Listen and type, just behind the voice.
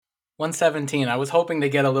117. I was hoping to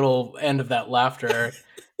get a little end of that laughter.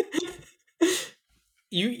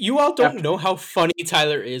 You all don't After, know how funny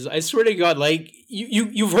Tyler is. I swear to God, like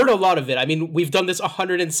you've heard a lot of it. I mean, we've done this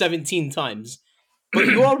 117 times, but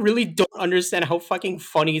you all really don't understand how fucking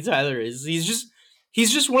funny Tyler is. He's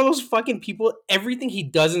just one of those fucking people. Everything he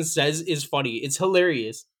does and says is funny. It's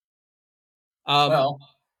hilarious. Um, well,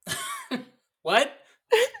 what?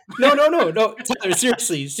 no, Tyler,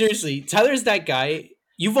 seriously, Tyler's that guy.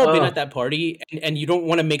 You've all been Oh, at that party, and you don't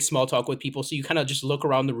want to make small talk with people, so you kind of just look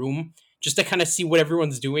around the room just to kind of see what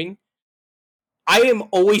everyone's doing. I am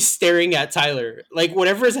always staring at Tyler. Like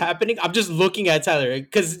whatever is happening, I'm just looking at Tyler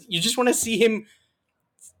because you just want to see him.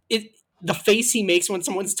 It the face he makes when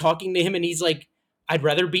someone's talking to him, and he's like, "I'd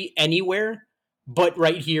rather be anywhere, but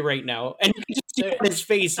right here, right now." And you can just see it there, on his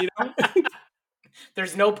face, you know.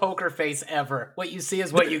 there's no poker face ever. What you see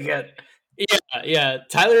is what you get. Yeah.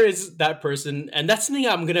 Tyler is that person, and that's something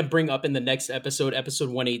I'm gonna bring up in the next episode, episode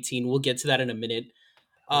 118. We'll get to that in a minute.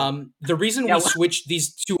 Cool. The reason Yeah. we switched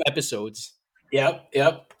these two episodes, Yep.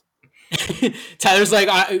 Tyler's like,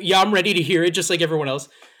 "Yeah, I'm ready to hear it," just like everyone else.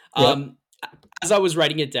 Yep. Um, as I was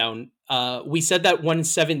writing it down, we said that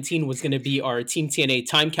 117 was going to be our Team TNA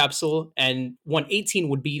time capsule, and 118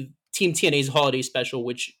 would be Team TNA's holiday special,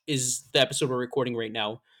 which is the episode we're recording right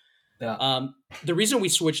now. Yeah. The reason we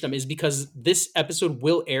switched them is because this episode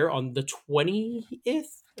will air on the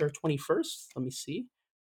 20th or 21st. Let me see.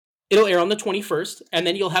 It'll air on the 21st, and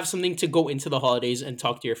then you'll have something to go into the holidays and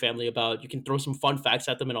talk to your family about. You can throw some fun facts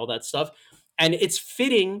at them and all that stuff. And it's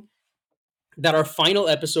fitting that our final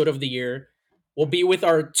episode of the year will be with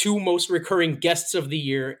our two most recurring guests of the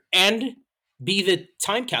year and be the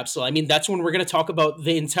time capsule. I mean, that's when we're going to talk about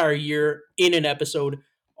the entire year in an episode,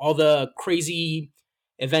 all the crazy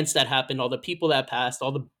events that happened, all the people that passed,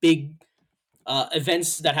 all the big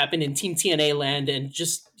events that happened in Team TNA land, and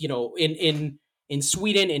just in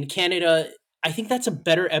Sweden, in Canada. I think that's a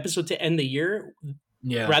better episode to end the year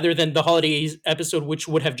Yeah. rather than the holidays episode, which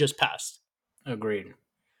would have just passed. Agreed.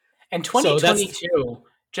 And So that's 2022,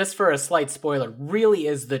 just for a slight spoiler, really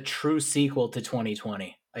is the true sequel to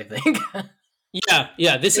 2020, I think.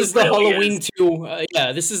 yeah. This It is the really Halloween is. 2.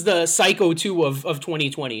 Yeah, this is the Psycho 2 of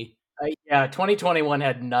 2020. Yeah, 2021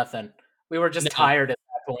 had nothing. We were just No, tired at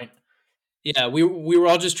that point. yeah, we were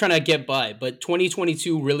all just trying to get by, but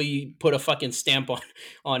 2022 really put a fucking stamp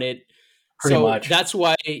on it. Pretty So much. that's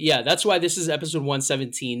why this is episode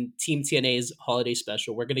 117, Team TNA's holiday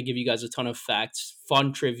special. We're gonna give you guys a ton of facts,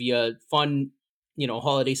 fun trivia, fun,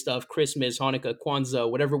 holiday stuff, Christmas, Hanukkah, Kwanzaa,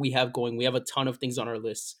 whatever we have going. We have a ton of things on our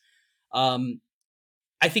lists. Um,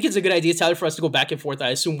 I think it's a good idea, Tyler, for us to go back and forth. I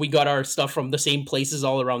assume we got our stuff from the same places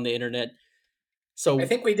all around the internet. I So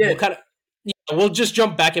think we we'll did. kind of we'll just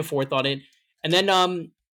jump back and forth on it. And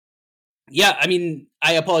then yeah, I mean,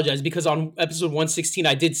 I apologize because on episode 116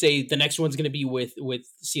 I did say the next one's going to be with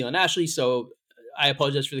Seal and Ashley, so I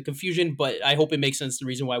apologize for the confusion, but I hope it makes sense the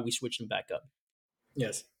reason why we switched them back up.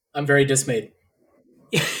 Yes. I'm very dismayed.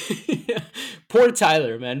 Poor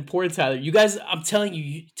Tyler, man. Poor Tyler. You guys, I'm telling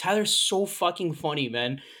you, Tyler's so fucking funny,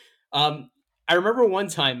 man. I remember one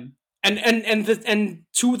time, and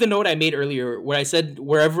to the note I made earlier, where I said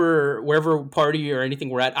wherever party or anything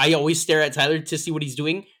we're at, I always stare at Tyler to see what he's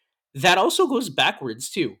doing. That also goes backwards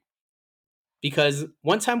too, because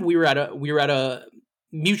one time we were at a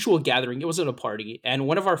mutual gathering. It wasn't a party, and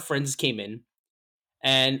one of our friends came in,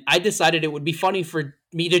 and I decided it would be funny for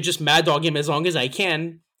me to just mad dog him as long as I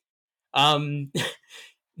can, um,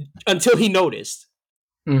 until he noticed.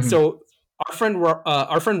 Mhm. So our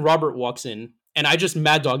friend Robert walks in, and I just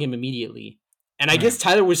mad dog him immediately. And I Right. guess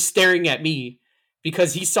Tyler was staring at me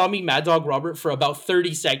because he saw me mad dog Robert for about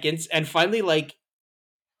 30 seconds, and finally, like,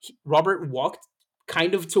 Robert walked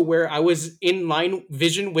kind of to where I was in line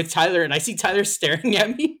vision with Tyler, and I see Tyler staring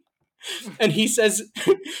at me, and he says,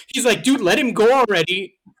 he's like, "Dude, let him go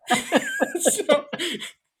already." so,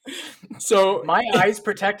 so My eyes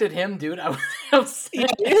protected him, dude. I was, yeah,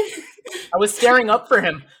 I was staring up for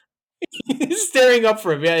him. staring up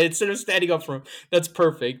for him. Yeah, instead of standing up for him. That's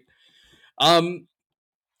perfect. Um,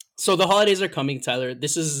 so the holidays are coming, Tyler.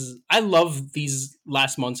 I love these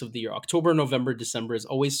last months of the year. October, November, December is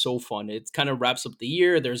always so fun. It kind of wraps up the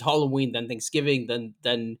year. There's Halloween, then Thanksgiving,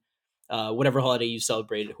 then whatever holiday you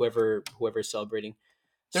celebrate, whoever's celebrating.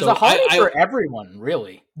 There's a So holiday for everyone,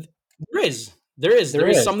 really. there is there is There there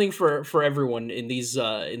is is. something for everyone in these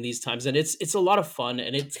times, and it's a lot of fun,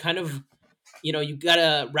 and it's kind of, you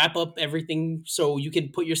gotta wrap up everything so you can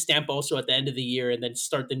put your stamp also at the end of the year and then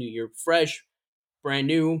start the new year fresh, brand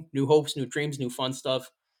new hopes, new dreams, new fun stuff.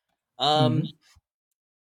 Mhm. Um,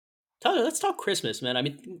 Tyler, let's talk Christmas, man. I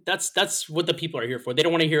mean, that's what the people are here for. They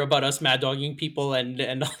don't want to hear about us mad dogging people and.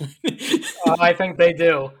 I think they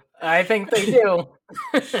do. I think they do.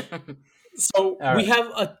 So All we right. have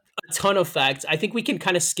a ton of facts. I think we can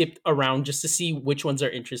kind of skip around just to see which ones are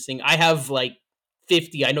interesting. I have like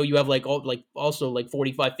 50. I know you have like also like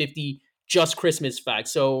 45, 50 just Christmas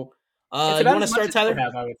facts. So It's you about want to as much start, as you Tyler?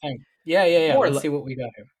 have, I would think. Yeah. More or Let's less. see what we got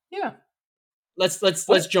here. Yeah. Let's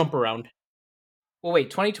What? jump around. Well,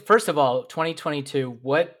 wait. First of all, 2022.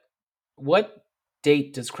 What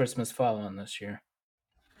date does Christmas fall on this year?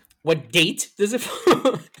 What date does it?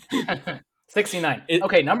 69. it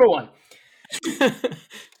Okay, number one.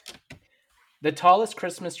 The tallest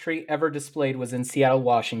Christmas tree ever displayed was in Seattle,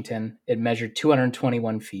 Washington. It measured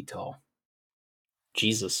 221 feet tall.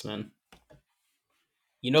 Jesus, man.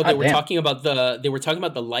 You know God damn. they were talking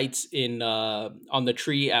about the lights in on the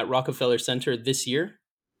tree at Rockefeller Center this year.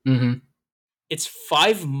 Mm-hmm. It's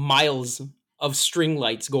 5 miles of string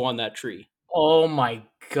lights go on that tree. Oh my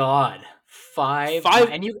god. Five. Five.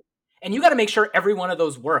 And you got to make sure every one of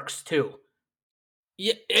those works too.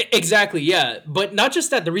 Yeah, exactly. Yeah, but not just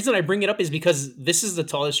that. The reason I bring it up is because this is the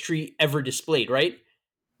tallest tree ever displayed, right?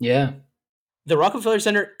 Yeah. The Rockefeller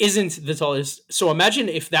Center isn't the tallest. So imagine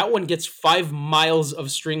if that one gets 5 miles of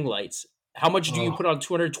string lights. How much do you Oh, put on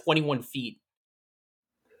 221 feet?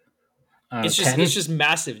 I don't It's know, just 10.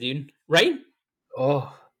 massive, dude. Right?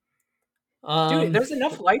 Oh, dude, Um. there's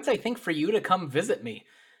enough lights, I think, for you to come visit me.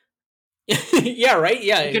 Yeah. Right. You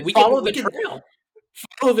Yeah. could We follow can the trail.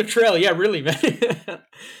 follow the trail. Yeah. Really, man.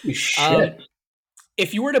 You um. shit.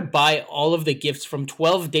 If you were to buy all of the gifts from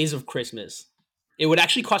 12 Days of Christmas, it would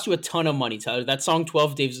actually cost you a ton of money, Tyler. That song,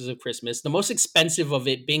 12 Days of Christmas, the most expensive of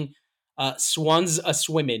it being Swans a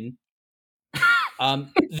Swimmin'.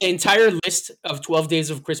 The entire list of 12 Days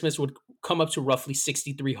of Christmas would come up to roughly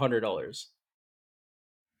 $6,300.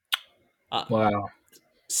 Uh, Wow.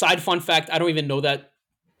 Side fun fact, I don't even know that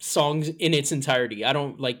song in its entirety. I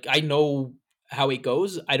know how it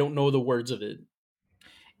goes. I don't know the words of it.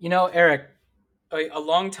 You know, Eric, a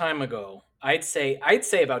long time ago, I'd say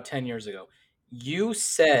about 10 years ago, you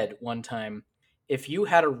said one time if you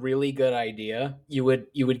had a really good idea, you would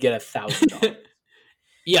get $1,000.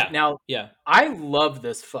 Yeah. Now, Yeah. I love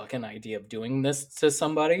this fucking idea of doing this to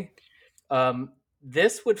somebody.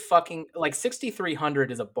 This would fucking like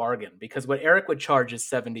 6,300 is a bargain because what Eric would charge is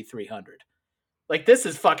 7,300. Like this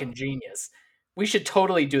is fucking genius. We should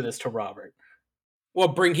totally do this to Robert. Well,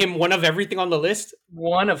 bring him one of everything on the list.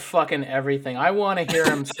 One of fucking everything. I want to hear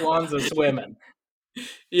him swans a swimming.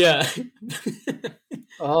 Yeah.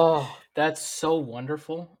 Oh, that's so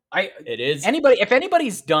wonderful. It is. If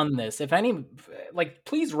anybody's done this, if any like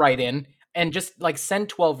please write in and just like send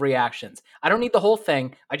 12 reactions. I don't need the whole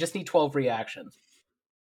thing. I just need 12 reactions.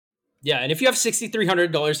 Yeah, and if you have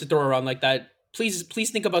 $6,300 to throw around like that, please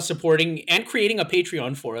think about supporting and creating a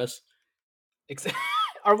Patreon for us.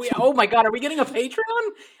 Are we oh my god, are we getting a Patreon?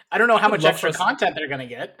 I don't know how I'd much love extra for us- content they're going to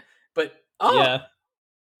get, but Yeah,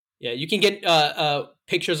 you can get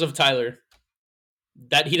pictures of Tyler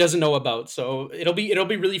that he doesn't know about. So it'll be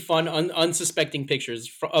really fun, unsuspecting pictures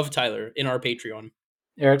of Tyler in our Patreon.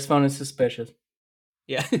 Eric's phone is suspicious.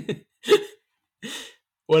 Yeah.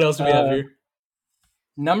 What else do we have here?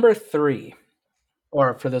 Number 3,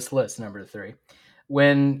 or for this list, number 3.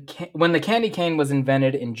 When the candy cane was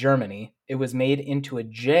invented in Germany, it was made into a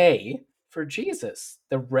J for Jesus.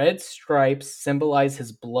 The red stripes symbolize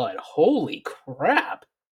his blood. Holy crap.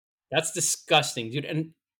 That's disgusting, dude.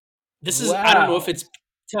 And this is I don't know if Wow. it's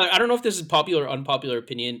I don't know if this is popular or unpopular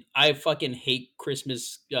opinion. I fucking hate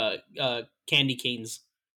Christmas candy canes.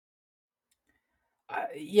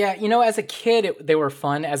 Yeah, as a kid, they were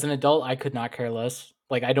fun. As an adult, I could not care less.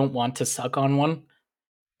 Like, I don't want to suck on one.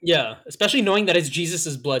 Yeah, especially knowing that it's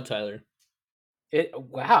Jesus's blood, Tyler.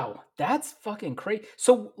 Wow, that's fucking crazy.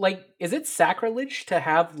 So, like, is it sacrilege to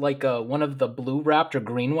have like one of the blue wrapped or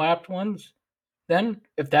green wrapped ones? Then,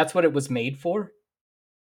 if that's what it was made for,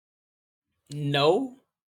 No,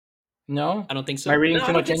 no. I don't think Am I so. reading No, too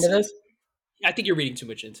I don't much think into so. this? I think you're reading too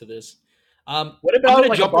much into this. What I'm about gonna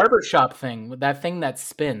like a jump barber shop thing with that thing that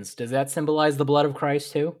spins? Does that symbolize the blood of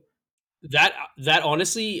Christ too? that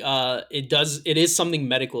honestly, it is something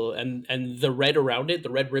medical, and the red around it,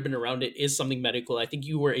 the red ribbon around it, is something medical. I think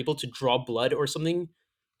you were able to draw blood or something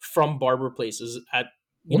from barber places at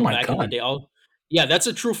Oh my back in the god. day. Yeah, that's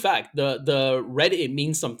a true fact. The red, it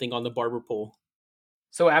means something on the barber pole.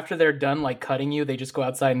 So after they're done like cutting you, they just go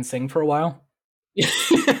outside and sing for a while? Is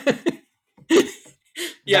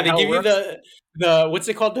Yeah, that they how it give you works? the what's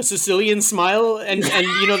it called, the Sicilian smile, and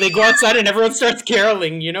they go outside and everyone starts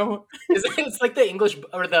caroling. It's like the English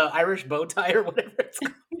or the Irish bow tie or whatever it's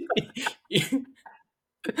called.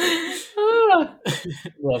 Ah,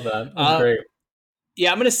 love that. That's uh, great.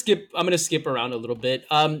 yeah, I'm gonna skip around a little bit.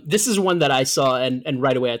 This is one that I saw and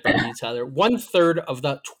right away I thought of you, Tyler. 1/3 of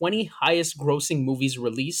the 20 highest grossing movies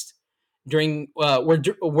released during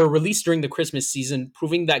were released during the Christmas season,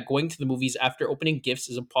 proving that going to the movies after opening gifts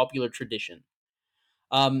is a popular tradition.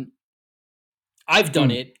 Um, I've done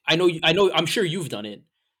Mm. it. I'm sure you've done it.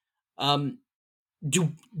 Um,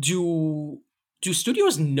 do do do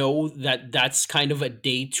studios know that that's kind of a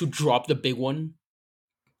day to drop the big one?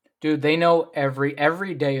 Dude, they know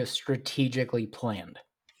every day is strategically planned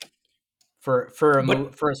But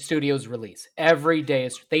for a studio's release. Every day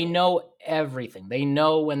is they know everything. They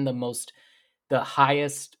know when the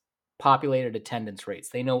highest populated attendance rates.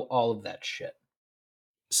 They know all of that shit.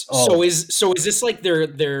 All of it. so is this like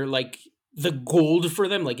they're like the gold for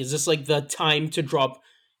them? Like, is this like the time to drop,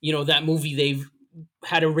 that movie they've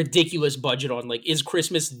had a ridiculous budget on? Like, is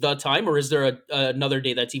Christmas the time, or is there another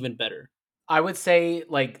day that's even better? I would say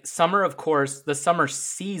like summer, of course, the summer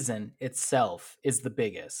season itself is the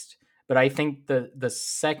biggest. But I think the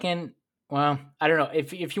second, well, I don't know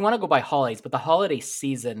if you want to go by holidays, but the holiday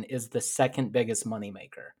season is the second biggest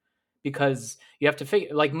moneymaker because you have to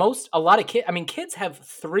figure like a lot of kids. I mean, kids have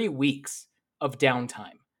 3 weeks of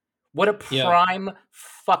downtime. What a Yeah. prime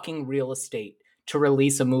fucking real estate to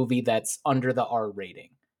release a movie that's under the R rating.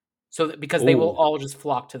 So because they will Oh. all just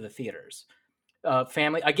flock to the theaters.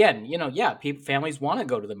 Family again, yeah, families want to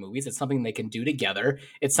go to the movies. It's something they can do together.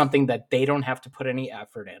 It's something that they don't have to put any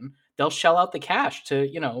effort in. They'll shell out the cash to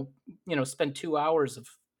spend 2 hours of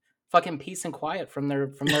fucking peace and quiet from their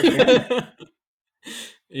family.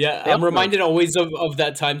 Yeah, They'll I'm do it. reminded always of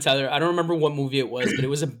that time, Tyler. I don't remember what movie it was, but it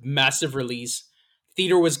was a massive release.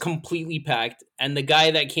 Theater was completely packed, and the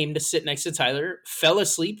guy that came to sit next to Tyler fell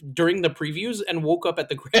asleep during the previews and woke up at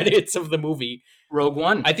the credits of the movie. Rogue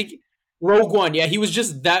One. I think Rogue One. Yeah, he was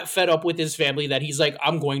just that fed up with his family that he's like,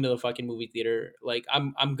 I'm going to the fucking movie theater. Like,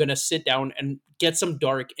 I'm gonna sit down and get some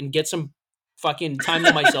dark and get some fucking time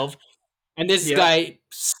to myself. And this Yep. guy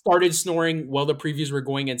started snoring while the previews were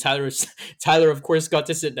going, and Tyler, of course, got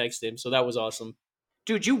to sit next to him. So that was awesome.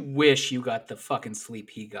 Dude, you wish you got the fucking sleep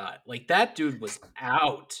he got. Like that dude was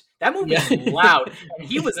out. That Yeah, movie's loud, and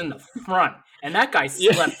he was in the front, and that guy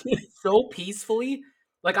yeah, slept so peacefully.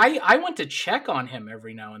 Like I went to check on him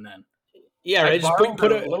every now and then. yeah. I Right. Just borrowed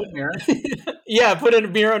put a a little mirror. yeah, put a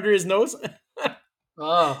mirror under his nose.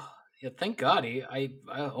 Oh, yeah, thank God.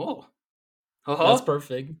 Oh. That's Uh-huh.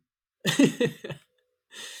 perfect.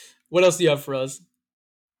 What else do you have for us?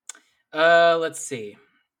 Let's see.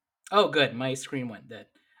 Oh, good. My screen went dead.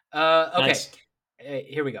 Okay. Nice.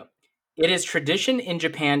 Here we go. It is tradition in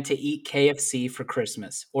Japan to eat KFC for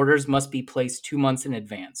Christmas. Orders must be placed 2 months in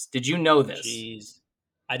advance. Did you know this? Jeez,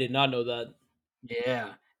 I did not know that.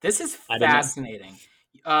 Yeah. This is I did not. fascinating.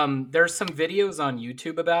 There's some videos on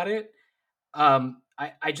YouTube about it. I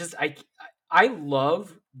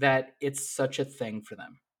love that it's such a thing for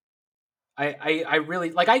them. I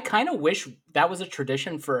really like I kind of wish that was a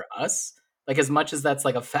tradition for us, like as much as that's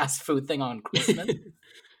like a fast food thing on Christmas.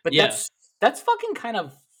 But Yeah, that's fucking kind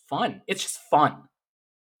of fun. It's just fun,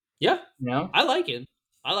 yeah. you know? I like it.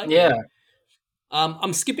 I like it. Yeah.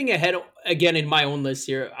 I'm skipping ahead again in my own list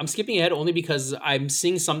here. I'm skipping ahead only because I'm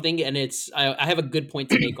seeing something, and I have a good point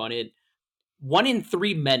to make on it. 1 in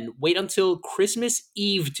 3 men wait until Christmas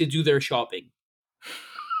Eve to do their shopping.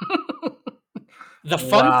 The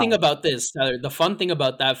fun thing Wow. about this, Tyler, the fun thing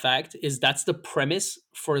about that fact is that's the premise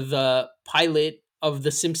for the pilot of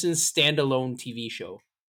the Simpsons standalone TV show.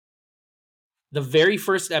 The very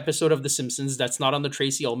first episode of The Simpsons, that's not on the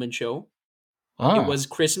Tracy Ullman show. It Oh. was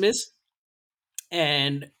Christmas,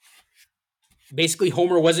 and basically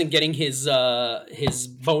Homer wasn't getting his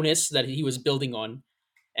bonus that he was building on,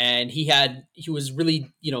 and he was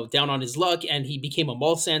really down on his luck, and he became a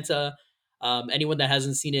mall Santa. Anyone that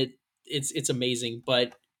hasn't seen it, it's amazing.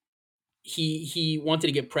 But he wanted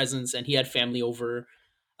to get presents, and he had family over.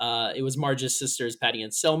 It was Marge's sisters, Patty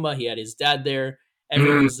and Selma. He had his dad there.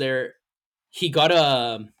 Everyone Mm. was there. He got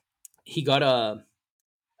a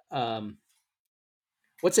um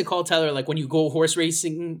what's it called, Tyler? Like when you go horse race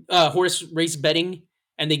betting,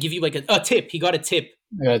 and they give you like a tip. He got a tip.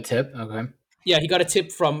 I got a tip. Okay. Yeah, he got a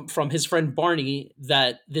tip from his friend Barney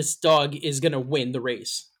that this dog is gonna win the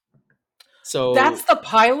race. That's So the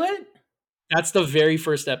pilot that's the very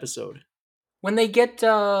first episode. when they get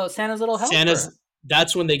Santa's little helper.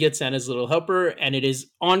 That's when they get Santa's Little Helper, and it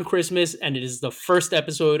is on Christmas, and it is the first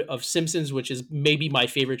episode of Simpsons, which is maybe my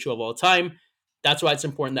favorite show of all time. That's why it's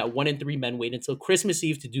important that 1 in 3 men wait until Christmas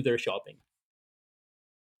Eve to do their shopping.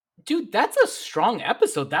 Dude, that's a strong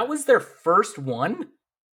episode. That was their first one.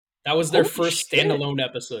 That was their Holy first shit. standalone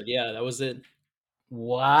episode. Yeah, that was it.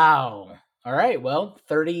 Wow. All right. Well,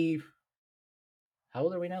 30. How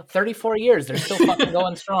old are we now? 34 years. They're still fucking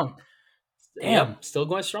going strong. Damn. Yep, still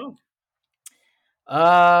going strong.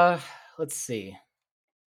 Uh, let's see.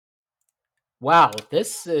 Wow,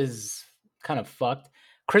 this is kind of fucked.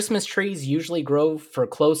 Christmas trees usually grow for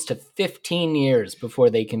close to 15 years before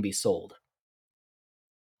they can be sold.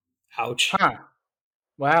 Ouch. Huh.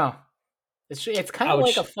 Wow. It's kind of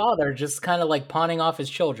like a Ouch. father just kind of like pawning off his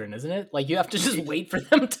children, isn't it? Like you have to just wait for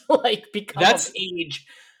them to like become of That's age.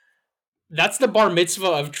 that's the bar mitzvah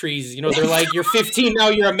of trees. You know, they're like, you're 15 now,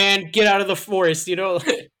 you're a man, get out of the forest, you know?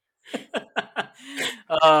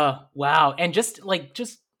 Wow. And just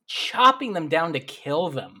chopping them down to kill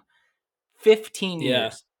them. 15 Yeah.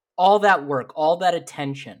 years. All that work, all that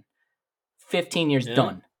attention. 15 years Yeah.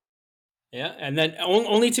 done. Yeah. And then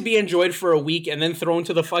only to be enjoyed for a week and then thrown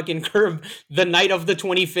to the fucking curb the night of the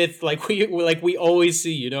 25th, like we always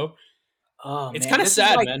see, you know? Oh It's man, kind of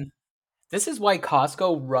sad, man. this is why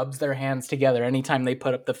Costco rubs their hands together anytime they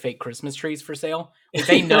put up the fake Christmas trees for sale. Like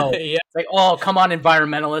they know. Yeah. It's like, oh, come on,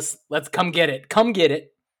 environmentalists. Let's come get it. Come get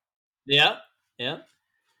it. Yeah. Yeah.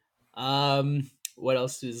 What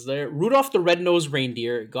else is there? Rudolph the Red-Nosed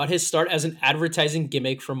Reindeer got his start as an advertising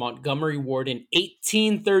gimmick from Montgomery Ward in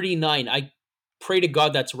 1839. I pray to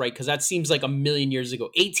God that's right, because that seems like a million years ago.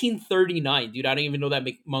 1839, dude. I don't even know that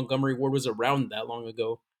Montgomery Ward was around that long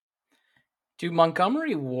ago. Dude,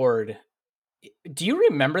 Montgomery Ward. Do you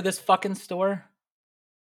remember this fucking store?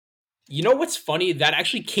 You know what's funny? That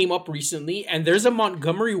actually came up recently, and there's a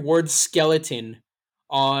Montgomery Ward skeleton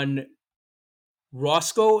on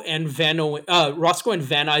Roscoe and Van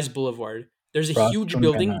Nuys Boulevard. There's a Ross huge from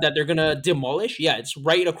Van building Nuys. that they're gonna demolish. Yeah, it's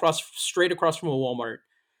straight across from a Walmart.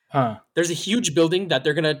 Huh. There's a huge building that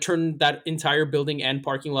they're gonna turn that entire building and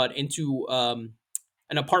parking lot into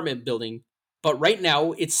an apartment building. But right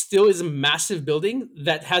now, it still is a massive building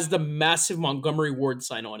that has the massive Montgomery Ward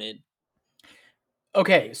sign on it.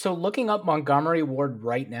 Okay, so looking up Montgomery Ward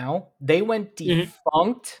right now, they went Mhm.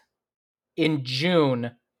 defunct in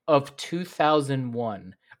June of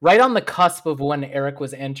 2001, right on the cusp of when Eric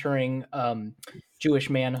was entering Jewish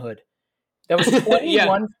manhood. That was Yeah,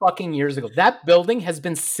 21 fucking years ago. That building has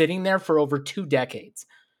been sitting there for over 2 decades.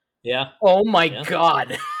 yeah, Oh my yeah.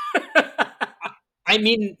 god. I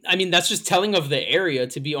mean, that's just telling of the area,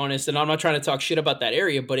 to be honest. And I'm not trying to talk shit about that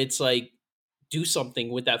area, but it's like, do something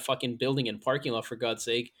with that fucking building and parking lot, for God's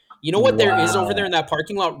sake. You know what there is over there Wow. in that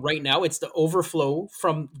parking lot right now? It's the overflow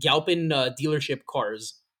from Galpin dealership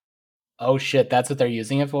cars. Oh shit, that's what they're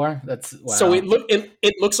using it for? That's So wow.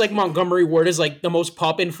 it looks like Montgomery Ward is like the most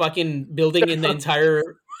poppin' fucking building in the entire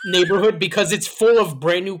neighborhood, because it's full of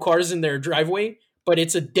brand new cars in their driveway, but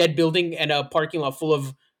it's a dead building and a parking lot full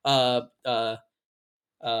of uh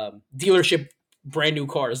uh dealership brand new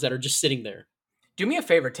cars that are just sitting there. Do me a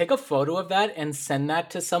favor, take a photo of that and send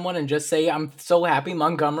that to someone and just say, I'm so happy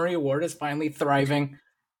Montgomery Ward is finally thriving.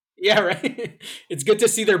 Yeah, right. It's good to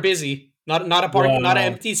see they're busy. Not an Wow.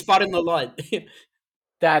 empty spot in the lot.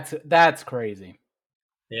 That's crazy.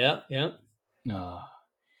 Yeah, yeah. Oh.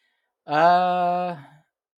 Uh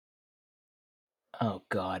oh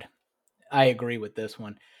god. I agree with this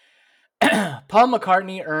one. Paul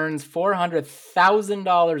McCartney earns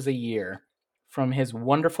 $400,000 a year from his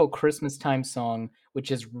wonderful Christmas time song,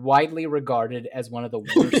 which is widely regarded as one of the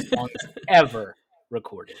worst songs ever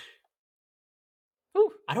recorded.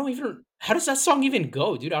 Whew. I don't even. How does that song even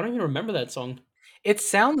go, dude? I don't even remember that song. It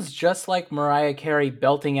sounds just like Mariah Carey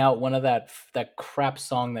belting out one of that crap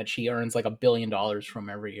song that she earns like $1 billion from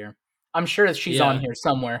every year. I'm sure that she's on Yeah. here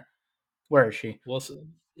somewhere. Where is she? We'll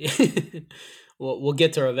we'll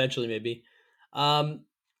get to her eventually, maybe. Um,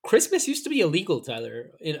 Christmas used to be illegal,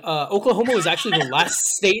 Tyler. In Oklahoma was actually the last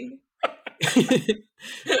state.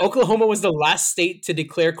 Oklahoma was the last state to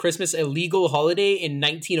declare Christmas a legal holiday in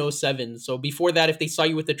 1907. So before that, if they saw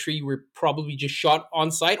you with a tree, you were probably just shot on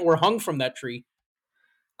sight or hung from that tree.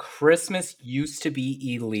 Christmas used to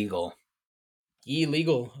be illegal.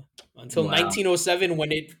 Illegal until Wow. 1907,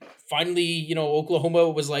 when it finally, Oklahoma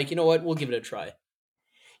was like, you know what, we'll give it a try.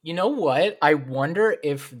 You know what? I wonder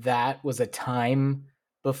if that was a time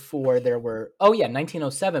before there were, oh yeah,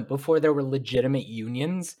 1907, before there were legitimate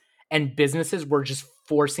unions and businesses were just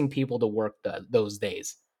forcing people to work those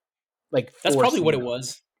days. Like That's probably forcing what it them.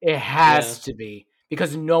 was. It Yeah, has to be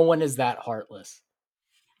because no one is that heartless.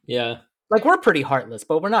 yeah, Like we're pretty heartless,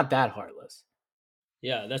 but we're not that heartless.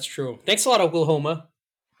 yeah. That's true. Thanks a lot, Oklahoma.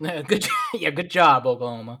 Good, yeah, good job,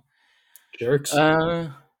 Oklahoma. Jerks.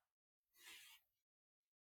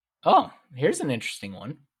 Oh, here's an interesting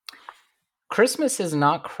one. Christmas is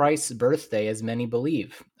not Christ's birthday as many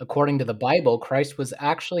believe. According to the Bible, Christ was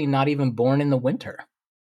actually not even born in the winter.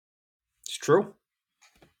 It's true.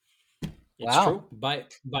 It's Wow. true.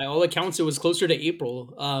 By all accounts, it was closer to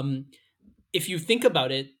April. If you think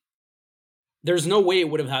about it, there's no way it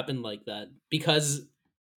would have happened like that, because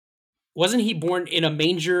wasn't he born in a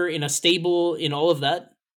manger, in a stable, in all of that?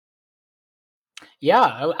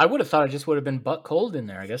 Yeah, I would have thought it just would have been butt cold in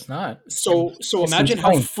there. I guess not. So Just some imagine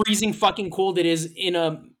how spring. freezing fucking cold it is in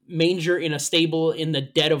a manger, in a stable, in the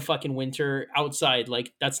dead of fucking winter outside.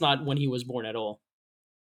 Like, that's not when he was born at all.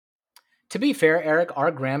 To be fair, Eric,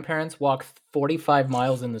 our grandparents walked 45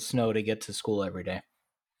 miles in the snow to get to school every day.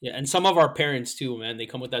 Yeah, and some of our parents too, man. They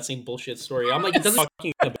come with that same bullshit story. I'm like, it doesn't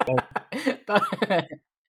fucking about.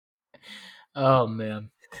 Oh man.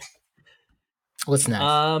 What's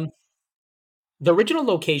next? The original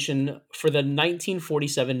location for the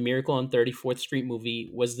 1947 Miracle on 34th Street movie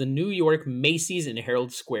was the New York Macy's in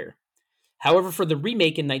Herald Square. However, for the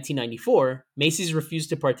remake in 1994, Macy's refused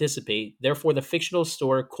to participate. Therefore, the fictional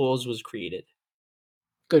store Kohl's was created.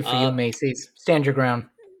 Good for you, Macy's. Stand your ground.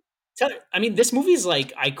 I mean, this movie is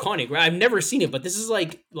like iconic, right? I've never seen it, but this is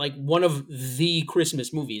like one of the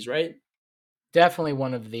Christmas movies, right? Definitely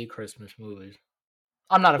one of the Christmas movies.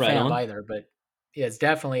 I'm not a Right fan on. of either, but yeah, it's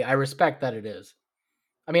definitely. I respect that it is.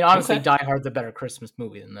 I mean, honestly, Okay. Die Hard's a better Christmas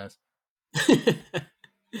movie than this.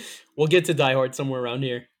 We'll get to Die Hard somewhere around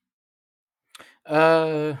here.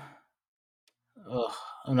 I'm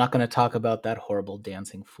not going to talk about that horrible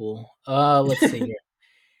dancing fool. Let's see here.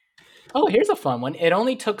 Oh, here's a fun one. It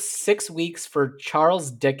only took 6 weeks for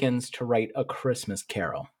Charles Dickens to write A Christmas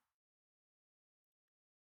Carol,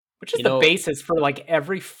 which is the basis for like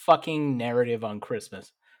every fucking narrative on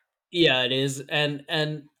Christmas. Yeah, it is. And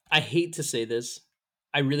I hate to say this.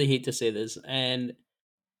 I really hate to say this, and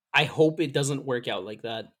I hope it doesn't work out like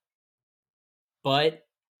that. But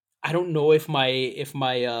I don't know if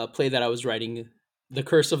my play that I was writing, The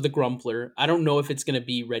Curse of the Grumbler, I don't know if it's going to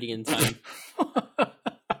be ready in time.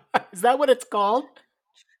 Is that what it's called?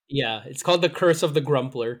 Yeah, it's called The Curse of the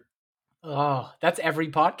Grumbler. Oh, that's every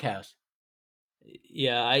podcast.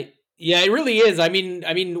 Yeah, it really is. I mean,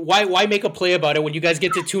 why make a play about it when you guys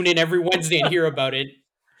get to tune in every Wednesday and hear about it?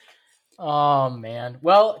 Oh man.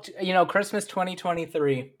 Well, Christmas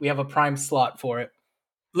 2023, we have a prime slot for it.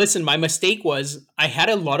 Listen, my mistake was I had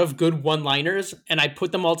a lot of good one-liners and I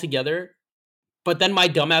put them all together, but then my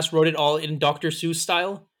dumbass wrote it all in Dr. Seuss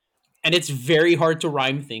style, and it's very hard to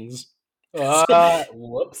rhyme things.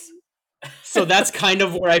 Whoops. So that's kind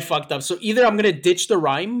of where I fucked up. So either I'm going to ditch the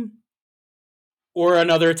rhyme or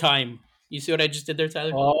another time. You see what I just did there,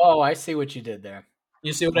 Tyler? Oh, I see what you did there.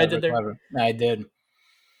 You see what I did there? Clever. I did.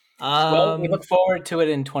 Well, we look forward to it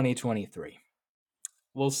in 2023.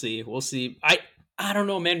 We'll see. I don't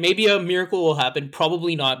know, man. Maybe a miracle will happen.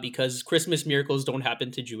 Probably not, because Christmas miracles don't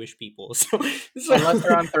happen to Jewish people. So unless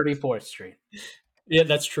they're on 34th Street. Yeah,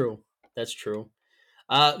 that's true.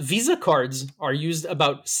 Visa cards are used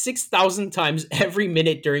about 6,000 times every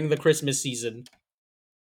minute during the Christmas season.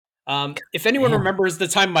 If anyone remembers the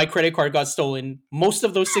time my credit card got stolen, most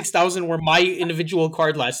of those 6,000 were my individual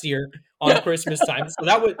card last year on Christmas time. So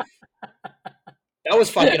that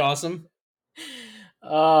was fucking awesome.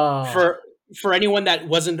 For anyone that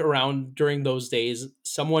wasn't around during those days,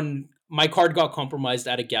 my card got compromised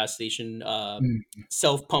at a gas station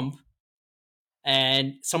self pump,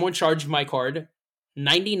 and someone charged my card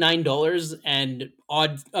 $99 and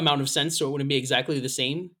odd amount of cents, so it wouldn't be exactly the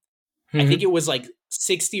same. I think it was like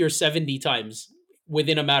 60 or 70 times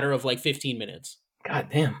within a matter of like 15 minutes. God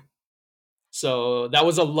damn. So that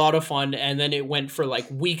was a lot of fun. And then it went for like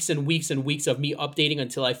weeks and weeks and weeks of me updating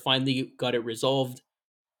until I finally got it resolved.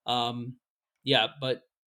 Yeah, but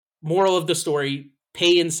moral of the story,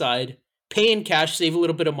 pay inside, pay in cash, save a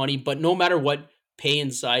little bit of money, but no matter what, pay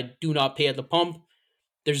inside. Do not pay at the pump.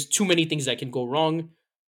 There's too many things that can go wrong.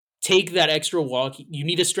 Take that extra walk. You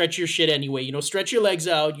need to stretch your shit anyway. Stretch your legs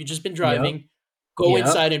out. You've just been driving. Yep. Go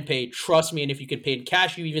inside and pay. Trust me. And if you can pay in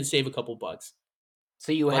cash, you even save a couple bucks.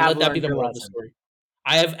 So let that be the moral of the story.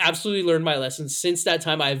 I have absolutely learned my lesson. Since that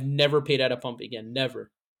time, I have never paid at a pump again.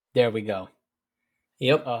 Never. There we go.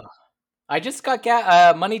 Yep. I just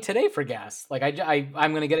got money today for gas. Like I'm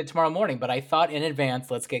going to get it tomorrow morning, but I thought in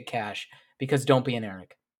advance, let's get cash, because don't be an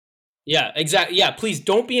Eric. Yeah, exactly. Yeah, please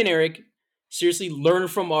don't be an Eric. Seriously, learn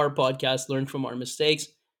from our podcast, learn from our mistakes.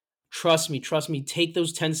 Trust me. Take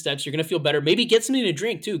those 10 steps. You're going to feel better. Maybe get something to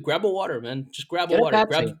drink too. Grab a water, man. Just grab a water.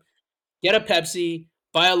 Get a Pepsi,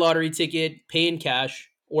 buy a lottery ticket, pay in cash,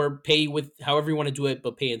 or pay with however you want to do it,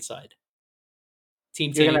 but pay inside.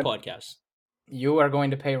 Team Tanny Podcast. You are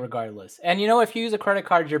going to pay regardless. And you know, if you use a credit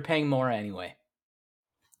card, you're paying more anyway.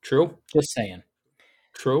 True. Just saying.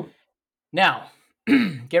 True. Now,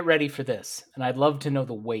 get ready for this. And I'd love to know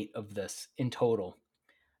the weight of this in total.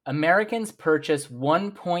 Americans purchase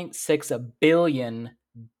 1.6 billion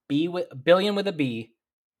with a B,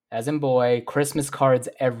 as in boy, Christmas cards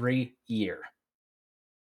every year.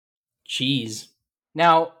 Jeez.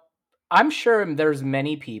 Now, I'm sure there's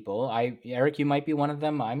many people. Eric, you might be one of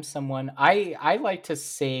them. I'm someone. I like to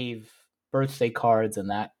save birthday cards and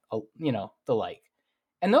that, the like.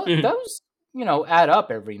 And Mhm. those add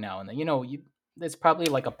up every now and then. It's probably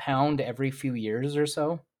like a pound every few years or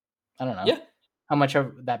so. I don't know Yeah. how much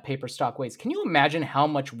of that paper stock weighs. Can you imagine how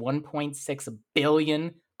much 1.6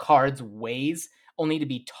 billion cards weighs only to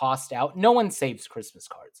be tossed out? No one saves Christmas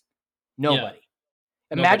cards. Yeah. Nobody.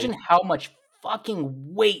 Imagine Nobody. how much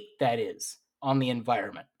fucking weight that is on the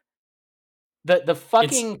environment. The It's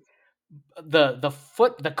fucking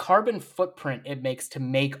the carbon footprint it makes to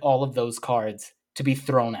make all of those cards to be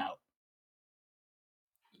thrown out.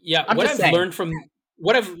 yeah. I'm What just I've saying.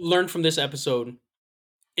 learned from this episode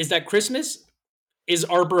is that Christmas is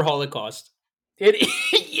Arbor Holocaust It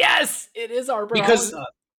yes, it is Arbor because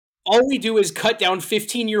Holocaust. all we do is cut down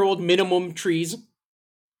 15-year-old minimum trees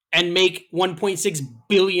and make 1.6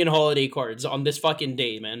 billion holiday cards on this fucking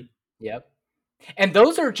day, man. Yep. And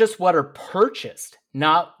those are just what are purchased,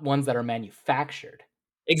 not ones that are manufactured.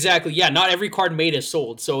 Exactly. Yeah, not every card made is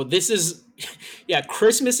sold. So this is yeah,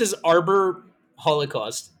 Christmas is Arbor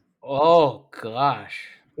Holocaust. Oh gosh.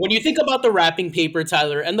 When you think about the wrapping paper,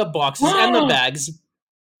 Tyler, and the boxes and the bags,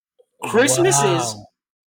 Christmas is Wow.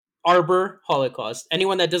 Arbor Holocaust.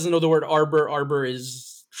 Anyone that doesn't know the word arbor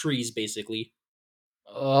is trees basically.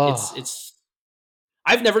 It's Oh, it's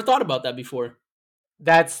I've never thought about that before.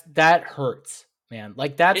 that hurts, man.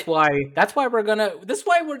 Like It, that's why we're gonna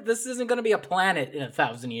this isn't gonna be a planet in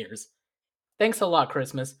 1,000 years. Thanks a lot,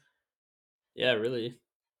 Christmas. yeah, really.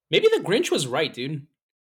 Maybe the Grinch was right, dude.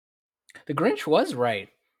 The Grinch was right.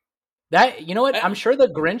 That you know what? I, I'm sure the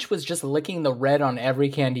Grinch was just licking the red on every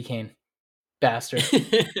candy cane. Bastard.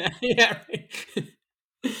 yeah. Right.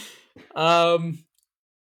 Um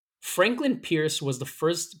Franklin Pierce was the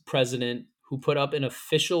first president who put up an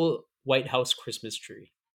official White House Christmas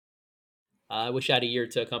tree. I wish I had a year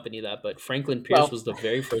to accompany that, but Franklin Pierce Well, was the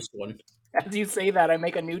very first one. as you say that, I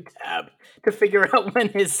make a new tab to figure out when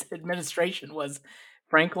his administration was.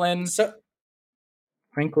 Franklin So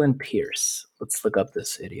Franklin Pierce. Let's look up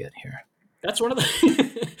this idiot here. that's one of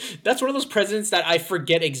the that's one of those presidents that I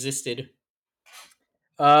forget existed.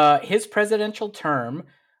 His presidential term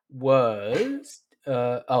was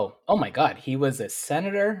oh my god, he was a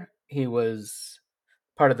senator. He was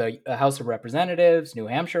part of the House of Representatives, New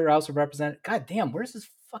Hampshire House of Representatives. God damn, where's his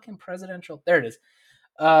fucking presidential? There it is.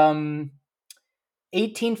 Um,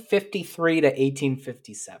 1853 to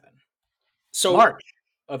 1857. So March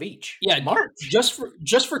of each. yeah, March.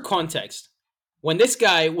 just for context, when this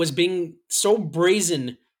guy was being so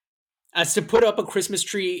brazen as to put up a Christmas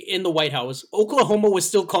tree in the White House, Oklahoma was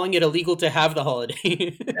still calling it illegal to have the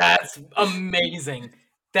holiday. That's amazing.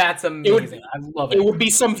 That's it would amazing. I love it it. would be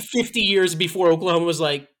some 50 years before Oklahoma was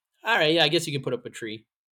like, all right, yeah, I guess you can put up a tree.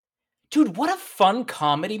 Dude, what a fun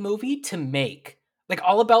comedy movie to make. Like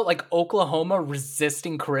all about like Oklahoma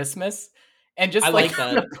resisting Christmas and I just like like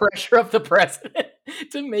that. the pressure of the president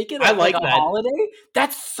to make it I like like a that. holiday.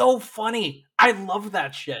 That's so funny. I love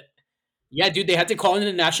that shit. Yeah, dude, they had to call in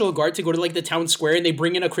the National Guard to go to like the town square and they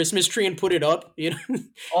bring in a Christmas tree and put it up. You know,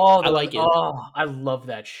 I like it. I love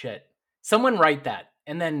that shit. Someone write that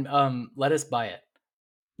and then let us buy it.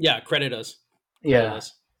 Yeah, credit us. Credit Yeah.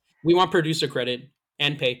 us. We want producer credit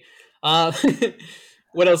and pay. Uh,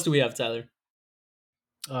 what else do we have, Tyler?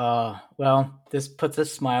 Well, this puts a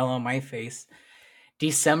smile on my face.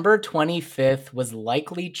 December 25th was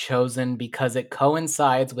likely chosen because it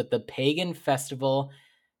coincides with the pagan festival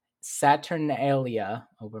Saturnalia.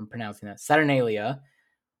 I hope I'm pronouncing that. Saturnalia,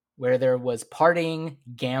 where there was partying,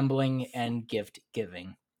 gambling, and gift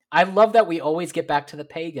giving. I love that we always get back to the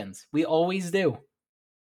pagans. We always do.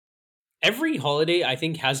 Every holiday, I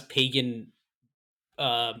think, has pagan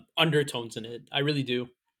undertones in it. I really do.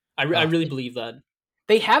 I Uh, really believe that.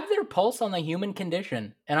 they have their pulse on the human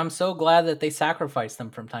condition, and I'm so glad that they sacrifice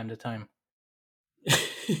them from time to time.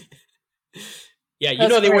 Yeah, you That's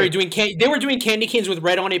know great. they were doing candy canes with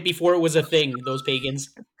red on it before it was a thing. Those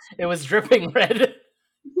pagans. It was dripping red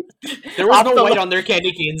There was off no the. white on their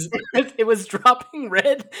candy canes. It was dropping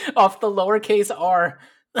red off the lowercase r.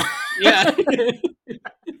 Yeah.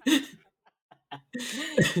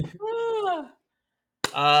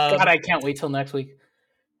 God, um. I can't wait till next week.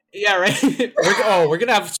 Yeah. Right. We're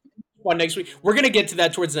gonna have on next week. We're gonna get to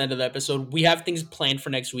that towards the end of the episode. We have things planned for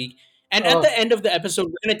next week, and at Oh, the end of the episode,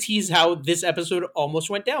 we're gonna tease how this episode almost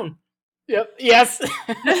went down. yep. Yes.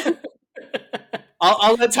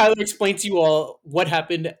 I'll let Tyler explain to you all what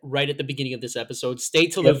happened right at the beginning of this episode. Stay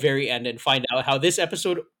till the Yep. very end and find out how this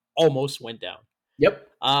episode almost went down. Yep.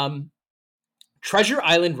 Um, Treasure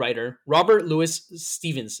Island writer Robert Louis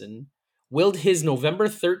Stevenson willed his November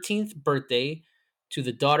 13th birthday to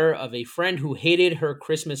the daughter of a friend who hated her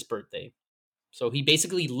Christmas birthday. So he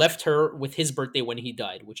basically left her with his birthday when he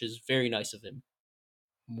died, which is very nice of him.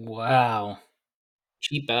 Wow.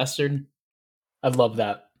 Cheap bastard. I love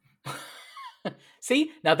that.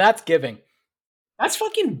 See, now that's giving. That's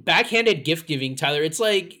fucking backhanded gift giving, Tyler. It's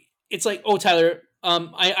like, oh Tyler,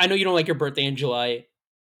 I know you don't like your birthday in July.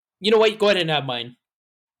 You know what? Go ahead and have mine.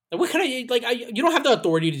 Like, what kind of you don't have the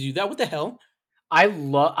authority to do that. What the hell? I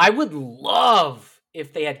would love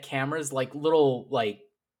if they had cameras like little like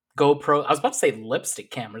GoPro. I was about to say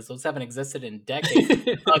lipstick cameras. Those haven't existed in decades.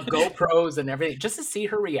 GoPros and everything, just to see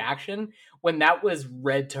her reaction when that was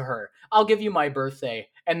read to her. I'll give you my birthday,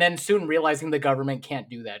 and then soon realizing the government can't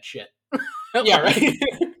do that shit. Yeah, right.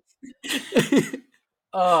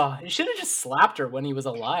 You should have just slapped her when he was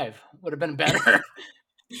alive. Would have been better.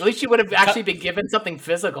 At least she would have actually been given something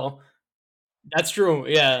physical. That's true.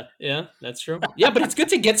 Yeah, that's true. Yeah, but it's good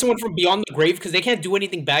to get someone from beyond the grave because they can't do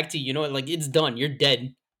anything back to you. You know, like it's done. You're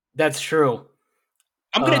dead. That's true.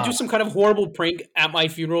 I'm gonna do some kind of horrible prank at my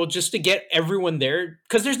funeral just to get everyone there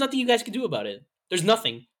because there's nothing you guys can do about it. There's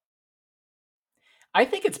nothing. I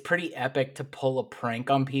think it's pretty epic to pull a prank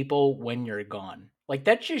on people when you're gone. Like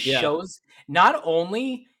that just shows not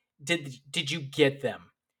only did you get them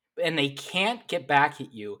and they can't get back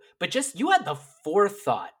at you, but just you had the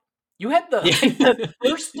forethought. You had the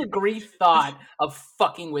first degree thought of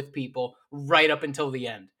fucking with people right up until the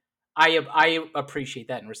end. I appreciate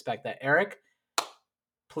that and respect that. Eric,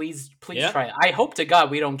 please try it. I hope to God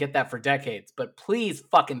we don't get that for decades, but please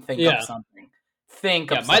fucking think of something.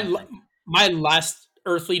 Think of something. My last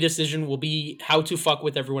earthly decision will be how to fuck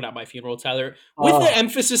with everyone at my funeral, Tyler, with an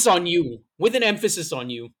emphasis on you. With an emphasis on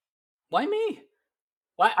you. Why me?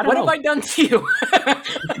 What have I done to you?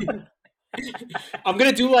 I'm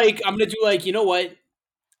gonna do like you know what?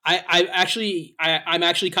 I'm actually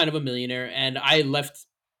kind of a millionaire, and I left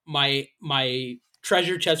my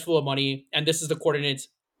treasure chest full of money, and this is the coordinates.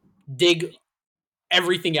 Dig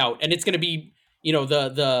everything out, and it's gonna be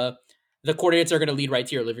the coordinates are gonna lead right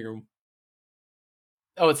to your living room.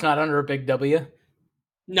 Oh, it's not under a big W?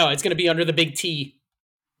 No, it's gonna be under the big T.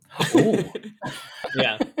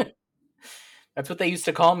 Yeah. That's what they used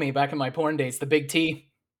to call me back in my porn days, the big T.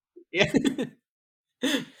 Yeah.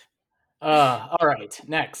 All right,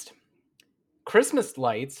 next. Christmas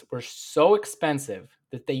lights were so expensive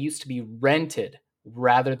that they used to be rented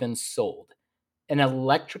rather than sold. An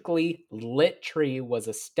electrically lit tree was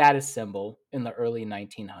a status symbol in the early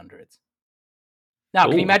 1900s. Now,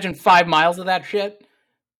 can you imagine 5 miles of that shit?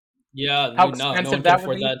 Yeah, how expensive that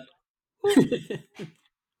would be? That.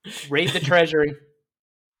 Raid the treasury.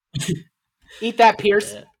 Eat that,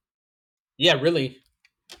 Pierce. Yeah, really.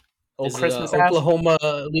 Old Christmas ass. Oklahoma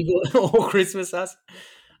legal old Christmas ass.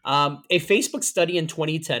 A Facebook study in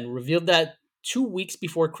 2010 revealed that 2 weeks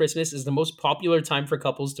before Christmas is the most popular time for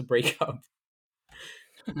couples to break up.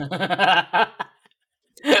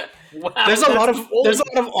 Wow, there's a lot of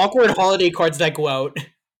awkward holiday cards that go out.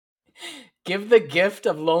 Give the gift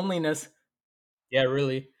of loneliness. Yeah,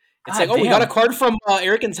 really. It's God, we got a card from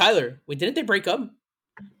Eric and Tyler. Wait, didn't they break up?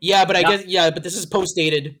 Yeah, but I guess but this is post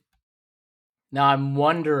dated. Now I'm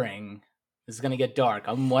wondering. This is gonna get dark.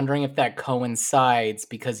 I'm wondering if that coincides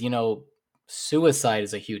because suicide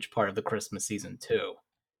is a huge part of the Christmas season too.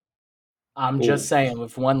 I'm just saying,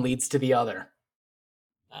 if one leads to the other.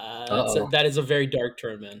 That is a very dark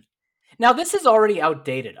turn, man. Now, this is already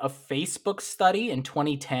outdated. A Facebook study in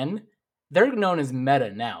 2010, they're known as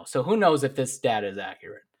Meta now. So who knows if this data is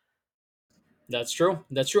accurate? That's true.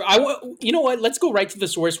 You know what? Let's go right to the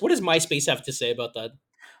source. What does MySpace have to say about that?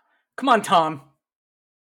 Come on, Tom.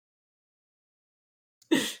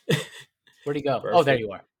 Where'd he go? Perfect. Oh, there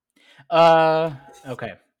you are.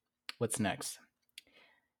 Okay. What's next?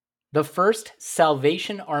 The first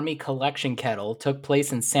Salvation Army collection kettle took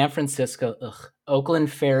place in San Francisco,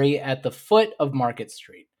 Oakland Ferry at the foot of Market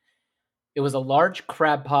Street. It was a large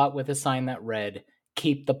crab pot with a sign that read,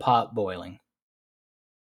 "Keep the pot boiling."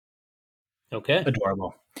 Okay.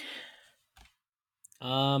 Adorable.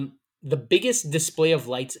 The biggest display of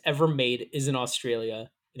lights ever made is in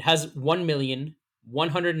Australia. It has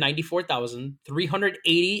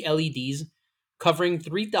 1,194,380 LEDs covering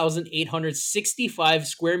 3,865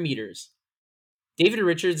 square meters. David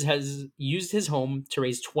Richards has used his home to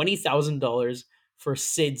raise $20,000 for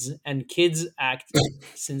SIDS and Kids Act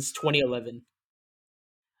since 2011.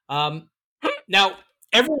 Now,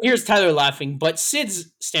 everyone hears Tyler laughing, but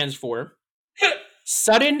SIDS stands for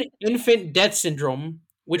Sudden Infant Death Syndrome,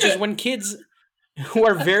 which is when kids who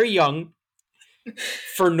are very young,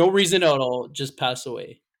 for no reason at all, just pass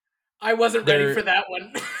away. I wasn't ready They're for that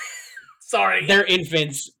one. Sorry. they're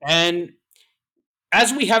infants, and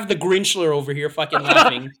as we have the Grinchler over here fucking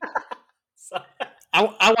laughing,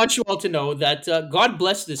 I want you all to know that God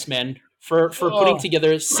bless this man for putting Oh.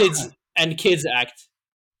 together SIDS and Kids Act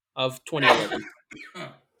of 2011.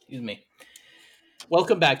 Excuse me.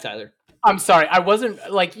 Welcome back, Tyler. I'm sorry. I wasn't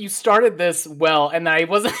like you started this well, and I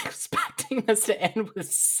wasn't expecting this to end with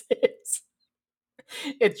SIDS.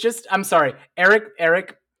 It's just I'm sorry. Eric,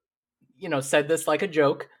 said this like a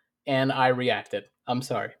joke, and I reacted. I'm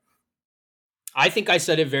sorry. I think I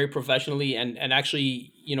said it very professionally and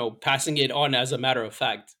actually, passing it on as a matter of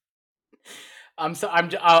fact.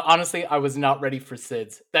 Honestly, I was not ready for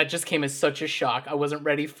SIDS. That just came as such a shock. I wasn't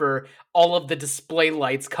ready for all of the display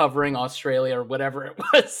lights covering Australia or whatever it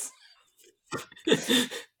was.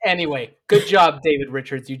 Anyway, good job, David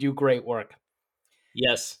Richards. You do great work.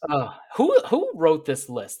 Yes. Who wrote this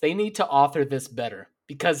list? They need to author this better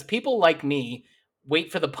because people like me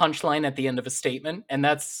wait for the punchline at the end of a statement, and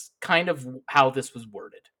that's kind of how this was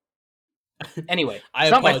worded. Anyway, I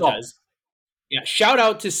apologize. Yeah, shout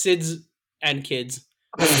out to SIDS and Kids,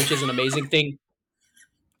 which is an amazing thing.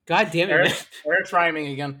 God damn it, man. Eric's rhyming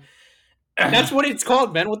again. That's what it's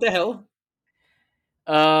called, man. What the hell?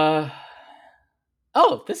 Oh,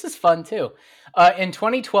 this is fun too. In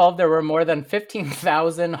 2012, there were more than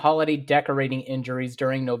 15,000 holiday decorating injuries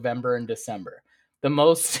during November and December. The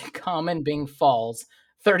most common being falls,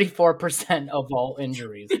 34% of all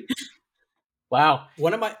injuries. Wow.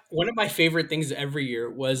 One of my favorite things every year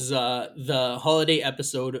was the holiday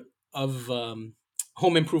episode of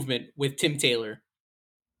Home Improvement with Tim Taylor.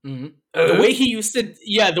 Mm-hmm. The way he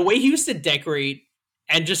used to decorate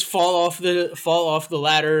and just fall off the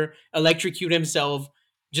ladder, electrocute himself.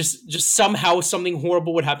 Just somehow something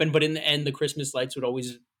horrible would happen, but in the end, the Christmas lights would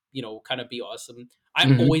always, kind of be awesome. I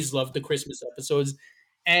always loved the Christmas episodes,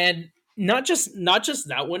 and not just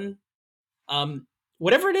that one.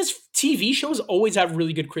 Whatever it is, TV shows always have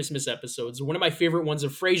really good Christmas episodes. One of my favorite ones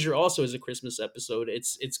of Frasier also is a Christmas episode.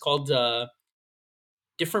 It's called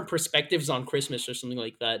Different Perspectives on Christmas or something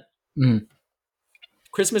like that. Mm.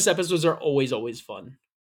 Christmas episodes are always fun.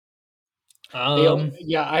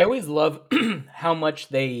 I always love how much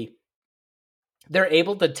they're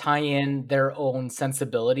able to tie in their own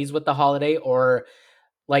sensibilities with the holiday, or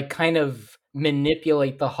like kind of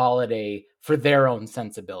manipulate the holiday for their own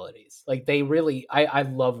sensibilities. Like they really, I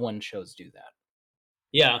love when shows do that.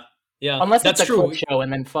 Yeah, Unless that's it's a true. clip show,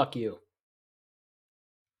 and then fuck you.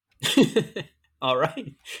 All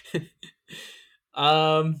right.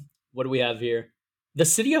 What do we have here? The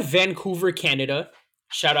city of Vancouver, Canada.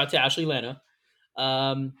 Shout out to Ashley Lana.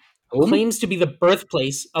 Claims to be the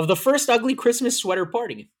birthplace of the first ugly Christmas sweater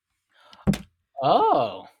party.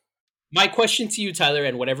 Oh. My question to you, Tyler,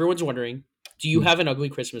 and what everyone's wondering, do you have an ugly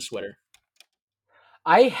Christmas sweater?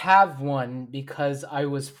 I have one because I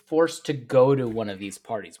was forced to go to one of these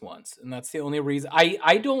parties once, and that's the only reason.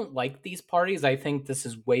 I don't like these parties. I think this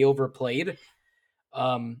is way overplayed.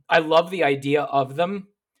 I love the idea of them.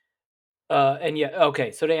 And yeah,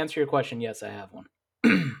 okay, so to answer your question, yes, I have one.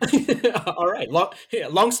 All right.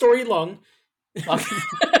 Long story long.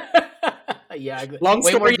 Yeah. Long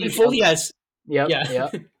story in full, yes. Yep, yeah.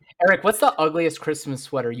 Eric, what's the ugliest Christmas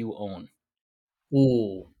sweater you own?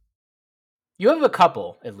 Ooh. You have a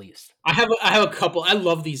couple, at least. I have a couple. I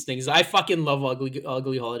love these things. I fucking love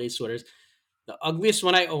ugly holiday sweaters. The ugliest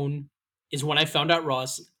one I own is one I found at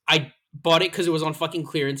Ross. I bought it because it was on fucking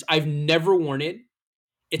clearance. I've never worn it.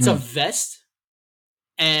 It's a vest,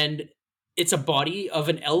 and it's a body of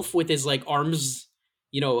an elf with his like arms,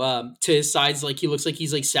 to his sides, like he looks like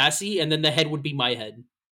he's like sassy, and then the head would be my head.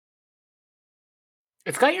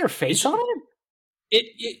 It's got your face on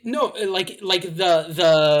it? No, like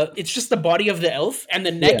the it's just the body of the elf, and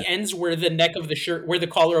the neck ends where the neck of the shirt, where the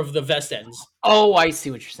collar of the vest ends. Oh, I see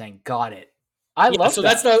what you're saying. Got it. I love so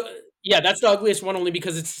that. that's the ugliest one, only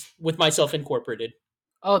because it's with myself incorporated.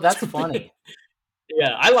 Oh, that's funny.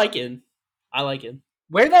 Yeah, I like it.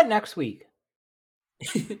 Wear that next week.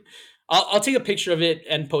 I'll take a picture of it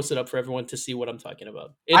and post it up for everyone to see what I'm talking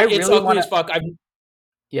about. It's really ugly as fuck.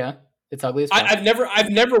 It's ugly as fuck.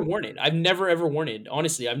 I've never worn it. I've never ever worn it.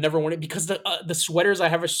 Honestly, I've never worn it because the sweaters I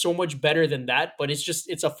have are so much better than that. But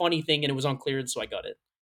it's a funny thing, and it was on clearance, so I got it.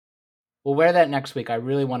 We'll wear that next week. I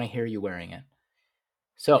really want to hear you wearing it.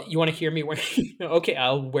 So, You want to hear me wear? Okay,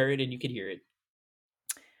 I'll wear it and you can hear it.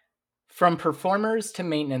 from performers to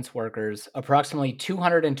maintenance workers, approximately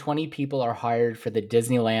 220 people are hired for the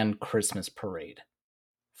Disneyland Christmas parade.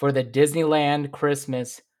 For the Disneyland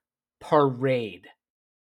Christmas parade.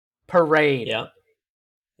 Parade. Yeah,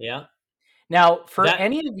 yeah. Now, for That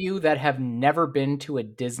any of you that have never been to a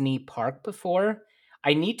Disney park before,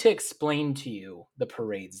 I need to explain to you the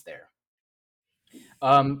parades there.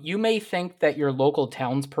 You may think that your local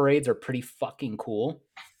town's parades are pretty fucking cool.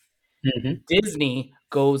 Mhm. Disney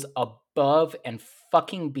goes above and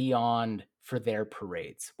fucking beyond for their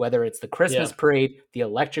parades. Whether it's the Christmas Yeah, parade, the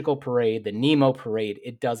electrical parade, the Nemo parade,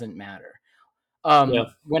 it doesn't matter. yeah.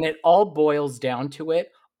 When it all boils down to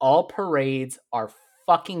it, all parades are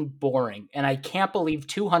fucking boring. And I can't believe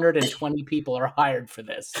 220 people are hired for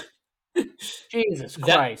this. Jesus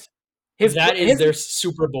That Christ. His that is his their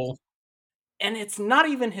Super Bowl. and it's not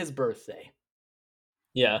even his birthday.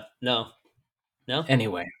 Yeah, no, no.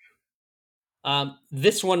 Anyway.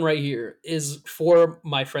 This one right here is for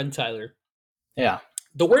my friend Tyler. Yeah.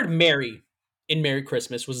 The word "merry" in "Merry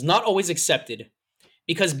Christmas" was not always accepted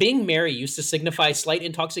because being merry used to signify slight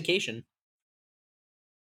intoxication.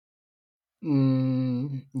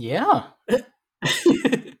 Yeah.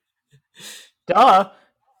 Duh.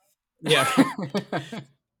 Yeah,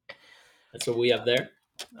 that's what we have there.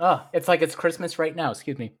 Oh, it's like it's Christmas right now.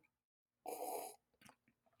 Excuse me.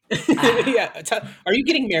 Yeah, are you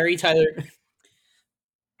getting married, Tyler?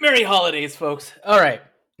 Merry holidays, folks. All right.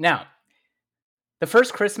 Now, the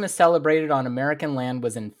first Christmas celebrated on American land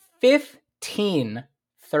was in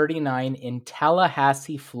 1539 in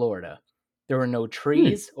Tallahassee, Florida. There were no Hmm,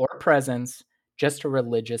 trees or presents, just a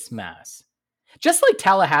religious mass. Just like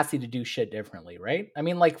Tallahassee to do shit differently, right? I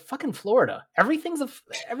mean, like fucking Florida. Everything's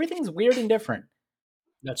weird and different.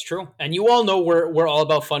 that's true. And you all know we're all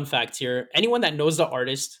about fun facts here. Anyone that knows the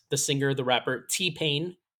artist, the singer, the rapper T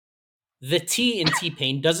Pain, the T in T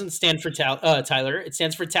Pain doesn't stand for Tyler. It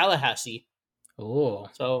stands for Tallahassee. Oh,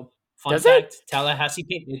 So, fun does it? fact: Tallahassee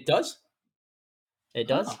Pain. It does. It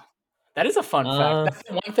Huh. does. That is a fun fact. Uh, That's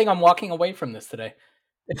the one thing I'm walking away from this today.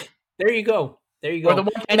 there you go. There you Or the go.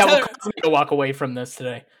 one thing And that will Tyler, cause me to walk away from this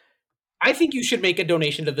today. I think you should make a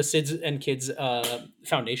donation to the SIDS and Kids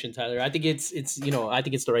Foundation, Tyler. I think I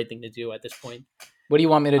think it's the right thing to do at this point. What do you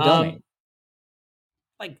want me to donate? Um,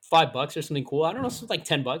 like $5 or something cool. I don't know, something like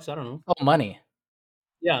 $10. I don't know. Oh, money.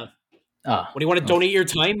 Yeah. Oh, What do you want to okay. donate your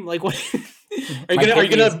time? Like what? Are you My gonna are you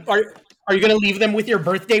kidneys. gonna are you gonna leave them with your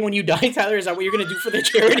birthday when you die, Tyler? Is that what you're gonna do for the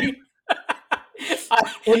charity?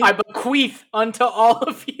 I bequeath unto all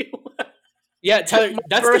of you. Yeah, Tyler, My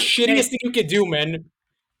that's the birthday. shittiest thing you could do, man.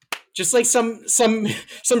 Just like some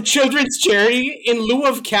children's charity in lieu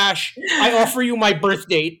of cash, I offer you my birth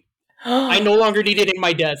date. I I no longer need it in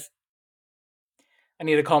my death.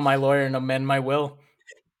 need to call my lawyer and amend my will.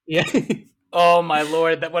 Yeah. Oh my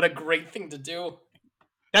lord, that what a great thing to do.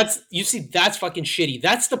 That's fucking shitty.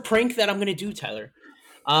 That's the prank that I'm gonna do, Tyler.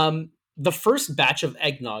 The first batch of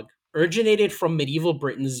eggnog originated from medieval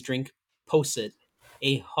Britain's drink posset,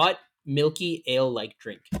 a hot, milky ale-like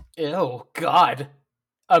drink. Ew, God.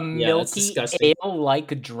 A Yeah, that's milky disgusting.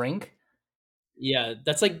 ale-like drink? Yeah,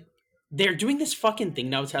 that's like they're doing this fucking thing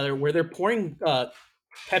now, Tyler, where they're pouring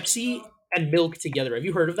Pepsi and milk together. Have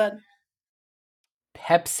you heard of that?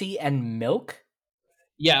 Pepsi and milk?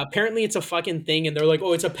 Yeah, apparently it's a fucking thing, and they're like,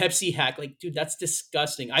 "Oh, it's a Pepsi hack." Like, dude, that's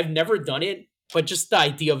disgusting. I've never done it, but just the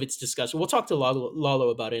idea of it's disgusting. We'll talk to Lalo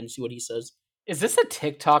about it and see what he says. Is this a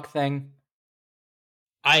TikTok thing?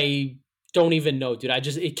 I don't even know, dude.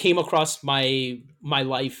 It came across my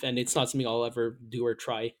life, and it's not something I'll ever do or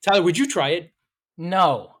try. Tyler, would you try it?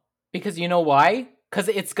 No. Because you know why? Because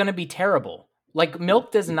it's going to be terrible. Like,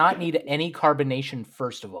 milk does not need any carbonation,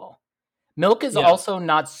 first of all. Milk is Yeah, also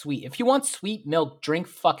not sweet. If you want sweet milk, drink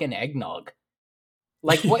fucking eggnog.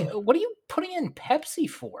 Like, what are you putting in Pepsi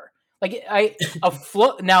for? Like, a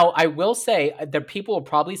float. Now, I will say that people will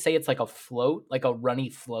probably say it's like a float, like a runny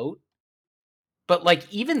float. But like,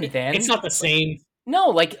 even it's then, not the same.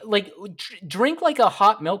 no, drink like a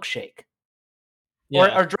hot milkshake,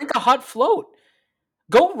 Yeah. or drink a hot float.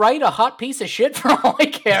 Go write a hot piece of shit for all I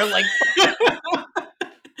care. Like,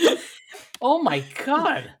 oh my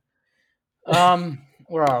god.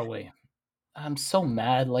 Where are we? I'm so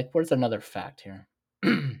mad. Like, where's another fact here?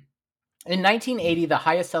 In 1980, the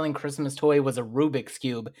highest selling Christmas toy was a Rubik's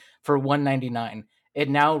Cube for $1.99. It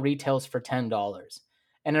now retails for $10.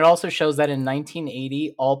 And it also shows that in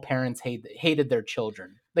 1980, all parents hated their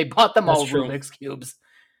children. They bought them That's all true. Rubik's Cubes.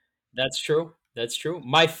 That's true. That's true.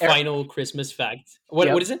 My Er, final Christmas fact. What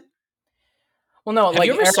yep. is it? Well, no, Have you like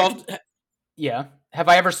ever Eric. solved Yeah. Have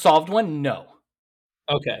I ever solved one? No.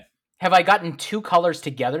 Okay. Have I gotten two colors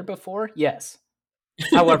together before? Yes.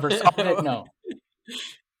 However, solved it, no.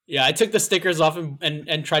 Yeah, I took the stickers off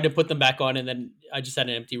and tried to put them back on, and then I just had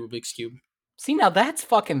an empty Rubik's cube. See, now that's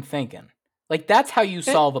fucking thinking. Like, that's how you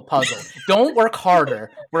solve a puzzle. Don't work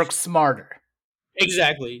harder, work smarter.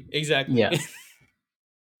 Exactly. Exactly. Yeah.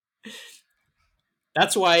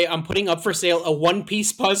 That's why I'm putting up for sale a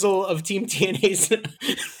one-piece puzzle of Team TNA's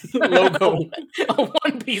logo. A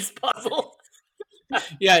one-piece puzzle.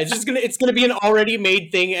 Yeah, it's gonna be an already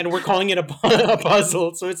made thing, and we're calling it a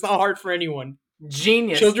puzzle, so it's not hard for anyone.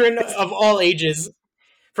 Genius. Children of all ages,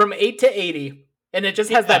 from 8 to 80, and it just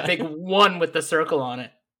has that Yeah. big one with the circle on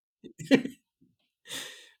it.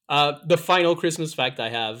 The final Christmas fact I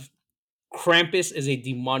have: Krampus is a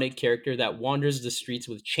demonic character that wanders the streets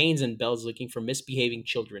with chains and bells looking for misbehaving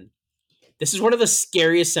children. This is one of the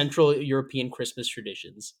scariest Central European Christmas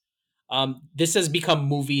traditions. This has become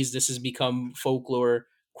movies. This has become folklore.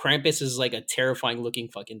 Krampus is like a terrifying looking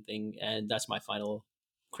fucking thing, and that's my final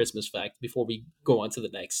Christmas fact before we go on to the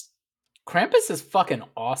next. Krampus is fucking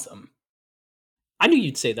awesome. I knew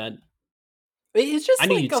you'd say that. It's just I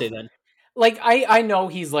knew like you'd say that. like I know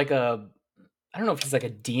he's like a, I don't know if he's like a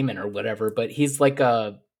demon or whatever, but he's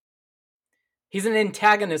an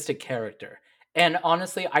antagonistic character. And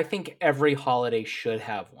honestly, I think every holiday should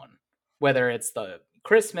have one. Whether it's the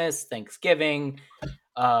Christmas, Thanksgiving,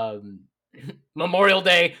 um Memorial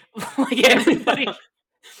Day, like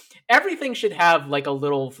everything should have like a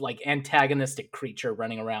little like antagonistic creature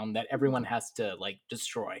running around that everyone has to like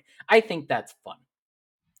destroy. I think that's fun.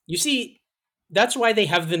 You see, that's why they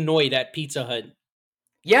have the Noid at Pizza Hut.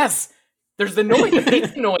 Yes, there's the Noid, the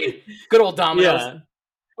pizza Noid. Good old Domino's. Yeah.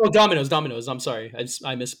 Oh, Domino's. I'm sorry,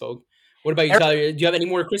 I misspoke. What about you, Tyler? Do you have any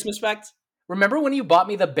more Christmas facts? Remember when you bought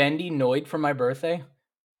me the bendy Noid for my birthday?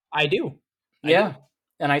 I do. Yeah,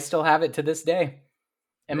 and I still have it to this day.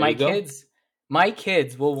 And There you go. my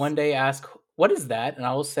kids will one day ask, "What is that?" And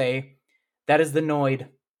I will say, "That is the Noid.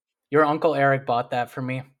 Your Uncle Eric bought that for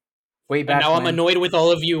me way back And now when." I'm annoyed with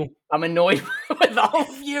all of you. I'm annoyed with all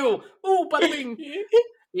of you. Ooh, bada bing.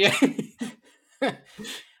 Yeah.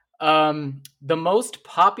 The most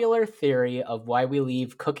popular theory of why we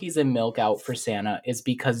leave cookies and milk out for Santa is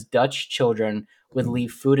because Dutch children would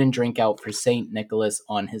leave food and drink out for Saint Nicholas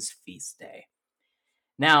on his feast day.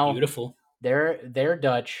 Now, Beautiful. they're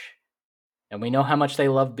Dutch, and we know how much they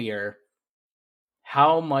love beer.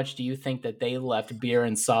 How much do you think that they left beer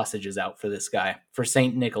and sausages out for this guy, for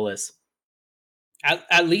Saint Nicholas?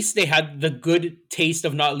 At least they had the good taste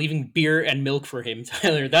of not leaving beer and milk for him,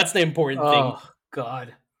 Tyler. That's the important thing. Oh,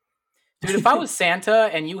 God. Dude, if I was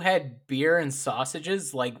Santa and you had beer and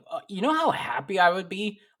sausages, like, you know how happy I would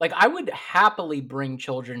be? Like, I would happily bring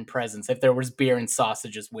children presents if there was beer and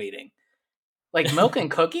sausages waiting. Like, milk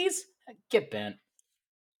and cookies? Get bent.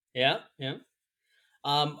 Yeah, yeah.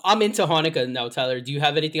 I'm into Hanukkah now, Tyler. Do you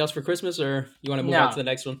have anything else for Christmas, or you want to move on to the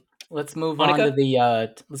next one? Let's move on to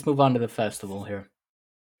the festival here.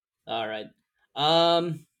 All right.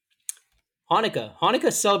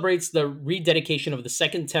 Hanukkah celebrates the rededication of the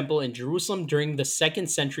Second Temple in Jerusalem during the 2nd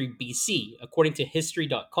century BC, according to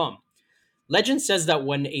History.com. Legend says that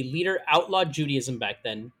when a leader outlawed Judaism back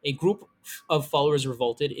then, a group of followers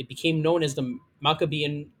revolted. It became known as the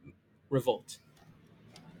Maccabean Revolt.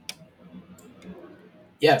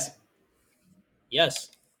 Yes.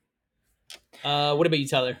 Yes. What about you,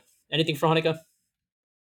 Tyler? Anything for Hanukkah?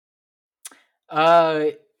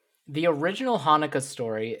 The original Hanukkah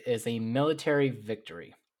story is a military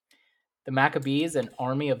victory. The Maccabees, an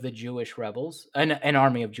army of Jewish rebels,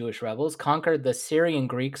 conquered the Syrian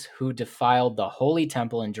Greeks who defiled the Holy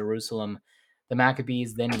Temple in Jerusalem. The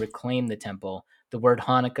Maccabees then reclaimed the temple. The word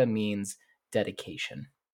Hanukkah means dedication.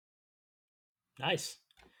 Nice.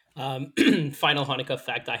 Final Hanukkah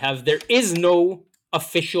fact I have: there is no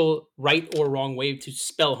official right or wrong way to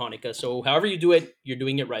spell Hanukkah. So, however you do it, you're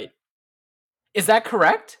doing it right. Is that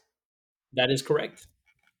correct? That is correct.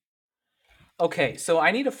 Okay, so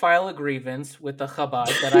I need to file a grievance with the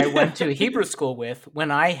Chabad that I went to Hebrew school with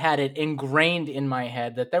when I had it ingrained in my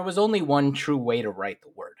head that there was only one true way to write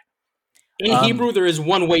the word. In Hebrew, there is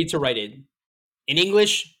one way to write it. In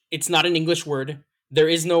English, it's not an English word. There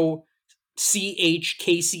is no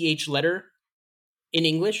KCH letter in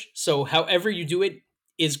English. So however you do it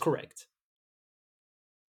is correct.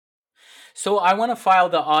 So I want to file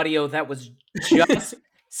the audio that was just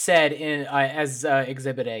said in as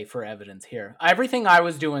Exhibit A for evidence here. Everything I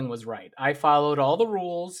was doing was right. I followed all the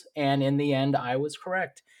rules, and in the end, I was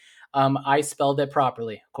correct. I spelled it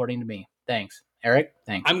properly, according to me. Thanks. Eric,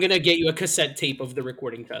 thanks. I'm going to get you a cassette tape of the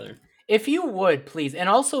recording, Tyler. If you would, please. And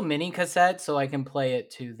also mini cassette so I can play it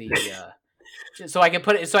to the so I can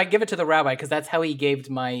put it. So I give it to the rabbi because that's how he gave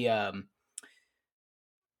my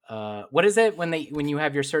what is it when you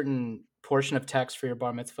have your certain portion of text for your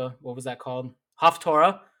bar mitzvah? What was that called?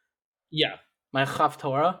 Haftorah. Yeah. My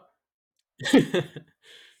Haftorah.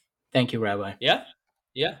 Thank you, Rabbi. Yeah.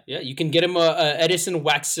 Yeah. Yeah. You can get him a Edison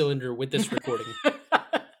wax cylinder with this recording.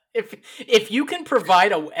 if you can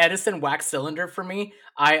provide a Edison wax cylinder for me,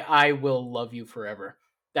 I will love you forever.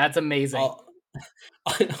 That's amazing.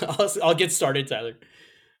 I'll get started, Tyler.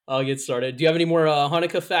 I'll get started. Do you have any more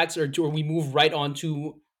Hanukkah facts, or do we move right on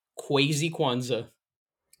to Kwezi Kwanzaa?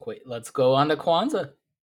 Wait, let's go on to Kwanzaa.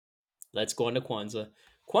 Let's go on to Kwanzaa.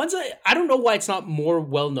 Kwanzaa, I don't know why it's not more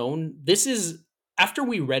well known. This is after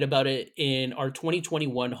we read about it in our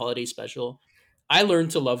 2021 holiday special. I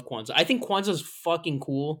learned to love Kwanzaa. I think Kwanzaa is fucking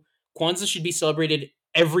cool. Kwanzaa should be celebrated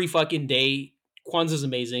every fucking day. Kwanzaa is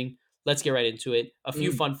amazing. Let's get right into it. A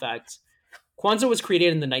few fun facts. Kwanzaa was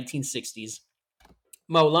created in the 1960s.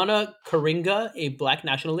 Maulana Karinga, a black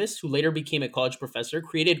nationalist who later became a college professor,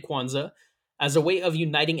 created Kwanzaa as a way of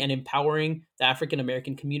uniting and empowering the African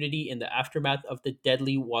American community in the aftermath of the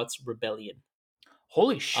deadly Watts Rebellion.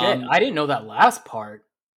 Holy shit! I didn't know that last part.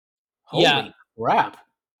 Holy crap!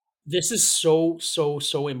 This is so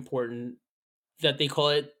important that they call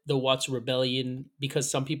it the Watts Rebellion,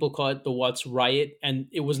 because some people call it the Watts Riot, and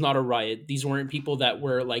it was not a riot. These weren't people that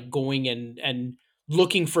were like going and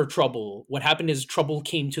looking for trouble. What happened is trouble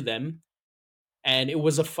came to them, and it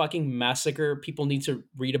was a fucking massacre. People need to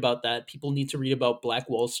read about that. People need to read about Black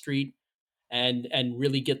Wall Street and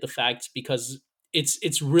really get the facts, because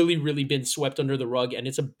it's really been swept under the rug, and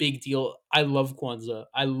it's a big deal. I love Kwanzaa.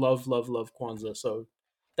 I love Kwanzaa. So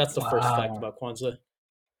that's the first fact about Kwanzaa.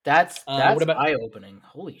 That's what about eye-opening.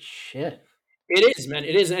 Holy shit. It is, man.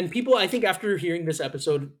 It is. And people, I think after hearing this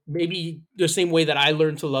episode, maybe the same way that I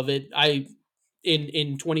learned to love it,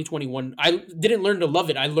 in 2021, I didn't learn to love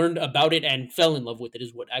it. I learned about it and fell in love with it,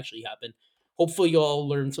 is what actually happened. Hopefully you all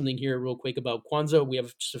learned something here real quick about Kwanzaa. We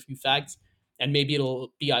have just a few facts, and maybe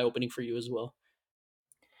it'll be eye-opening for you as well.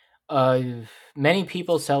 Many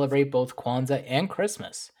people celebrate both Kwanzaa and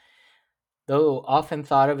Christmas. Though often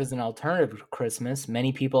thought of as an alternative to Christmas,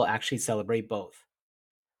 many people actually celebrate both.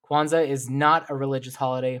 Kwanzaa is not a religious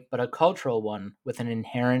holiday, but a cultural one with an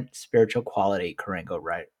inherent spiritual quality, Karengo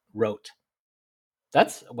wrote.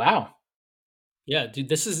 That's wow. Yeah,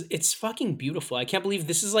 dude, it's fucking beautiful. I can't believe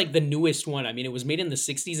this is like the newest one. I mean, it was made in the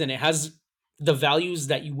 60s, and it has the values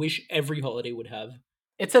that you wish every holiday would have.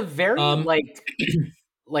 It's a very I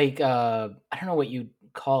don't know what you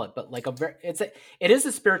call it, but like it is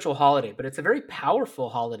a spiritual holiday, but it's a very powerful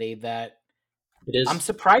holiday that it is. I'm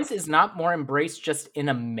surprised is not more embraced just in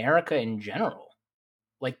America in general.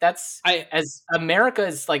 Like as America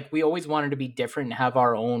is like, we always wanted to be different and have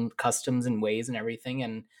our own customs and ways and everything,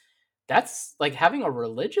 and that's like having a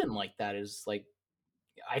religion like that is like,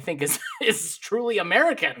 I think is truly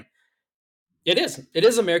American. It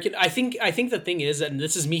is American. I think the thing is, and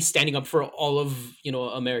this is me standing up for all of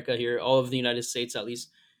America here, all of the United States at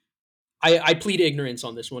least. I plead ignorance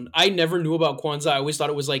on this one. I never knew about Kwanzaa. I always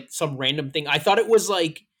thought it was like some random thing. I thought it was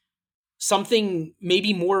like something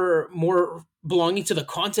maybe more belonging to the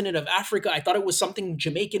continent of Africa. I thought it was something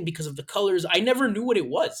Jamaican because of the colors. I never knew what it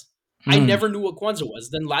was. I never knew what Kwanzaa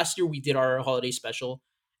was. Then last year we did our holiday special,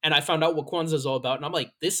 and I found out what Kwanzaa is all about, and I'm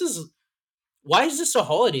like, why is this a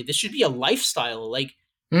holiday? This should be a lifestyle. Like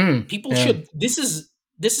people should. This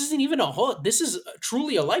isn't even a holiday. This is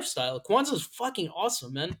truly a lifestyle. Kwanzaa is fucking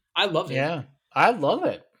awesome, man. I love it. Yeah, I love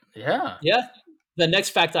it. Yeah. Yeah. The next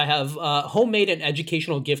fact I have, homemade and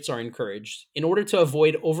educational gifts are encouraged. In order to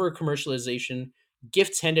avoid over-commercialization,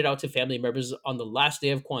 gifts handed out to family members on the last day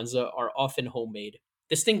of Kwanzaa are often homemade.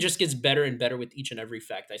 This thing just gets better and better with each and every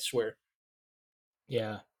fact, I swear.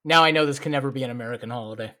 Yeah. Now I know this can never be an American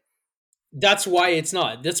holiday. That's why it's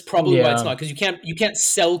not. That's probably why it's not, because you can't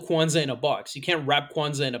sell Kwanzaa in a box. You can't wrap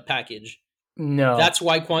Kwanzaa in a package. No. That's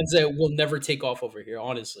why Kwanzaa will never take off over here,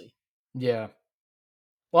 honestly. Yeah.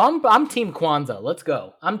 Well, I'm Team Kwanzaa. Let's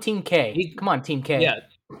go. I'm Team K. Come on, Team K. Yeah.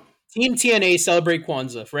 Team TNA celebrate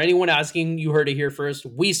Kwanzaa. For anyone asking, you heard it here first.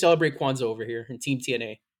 We celebrate Kwanzaa over here in Team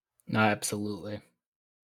TNA. No, absolutely.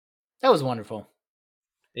 That was wonderful.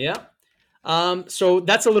 Yeah. So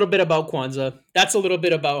that's a little bit about Kwanzaa. That's a little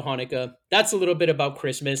bit about Hanukkah. That's a little bit about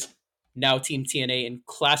Christmas. Now Team TNA in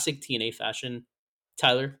classic TNA fashion.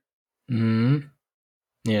 Tyler.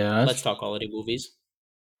 Yeah. Let's talk holiday movies.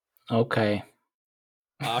 Okay.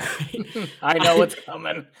 All right. I know what's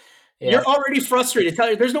coming. Yeah. You're already frustrated,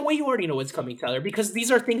 Tyler. There's no way you already know what's coming, Tyler, because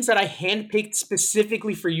these are things that I handpicked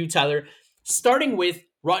specifically for you, Tyler. Starting with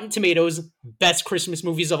Rotten Tomatoes, best Christmas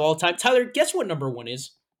movies of all time. Tyler, guess what number one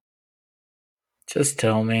is? Just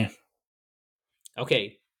tell me.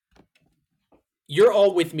 Okay, you're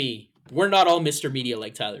all with me. We're not all Mr. Media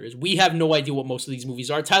like Tyler is. We have no idea what most of these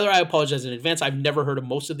movies are. Tyler, I apologize in advance. I've never heard of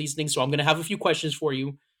most of these things, so I'm going to have a few questions for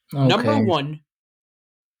you. Number Okay. one,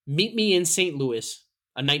 Meet Me in St. Louis,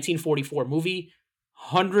 a 1944 movie,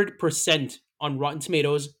 100% on Rotten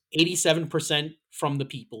Tomatoes, 87% from the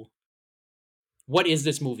people. What is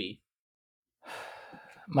this movie?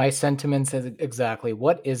 My sentiments is exactly.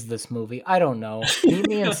 What is this movie? I don't know. Meet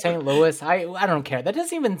Me in St. Louis. I don't care. That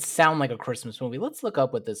doesn't even sound like a Christmas movie. Let's look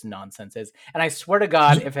up what this nonsense is. And I swear to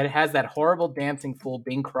God, if it has that horrible dancing fool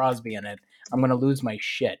Bing Crosby in it, I'm gonna lose my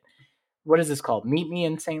shit. What is this called? Meet Me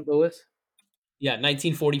in St. Louis? Yeah,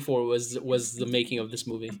 1944 was the making of this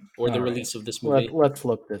movie or the All right. release of this movie. Let's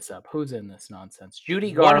look this up. Who's in this nonsense?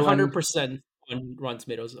 Judy Garland, 100% on Rotten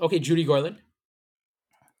Tomatoes. Okay, Judy Garland.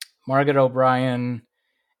 Margaret O'Brien,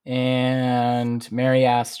 and Mary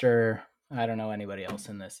Astor. I don't know anybody else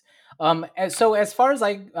in this. So as far as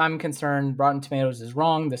I'm concerned, Rotten Tomatoes is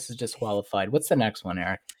wrong. This is disqualified. What's the next one,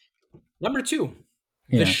 Eric? Number two,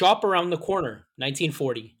 The Yeah. Shop Around the Corner,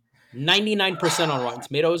 1940. 99% on Rotten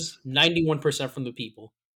Tomatoes, 91% from the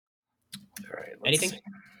people. All right. Let's Anything? see.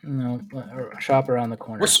 No, shop around the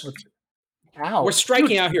corner. We're Ow, striking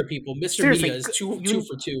dude! out here, people. Mr. Media Seriously, is two you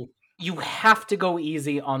for two. you have to go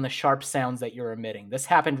easy on the sharp sounds that you're emitting. This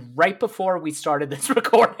happened right before we started this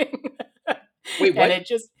recording, Wait, and what?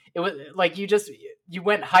 it was like you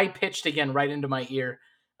went high pitched again right into my ear.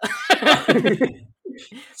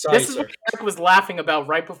 Sorry, This is what sir. Eric was laughing about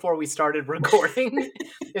right before we started recording.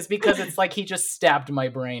 Is because it's like he just stabbed my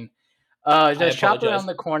brain. I The Shop apologize. Around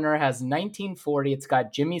the Corner has 1940. It's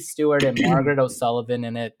got Jimmy Stewart and Margaret O'Sullivan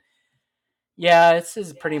in it. Yeah, this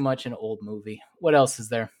is pretty much an old movie. What else is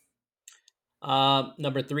there?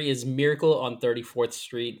 Number three is Miracle on 34th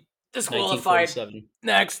Street, Disqualified. 1947.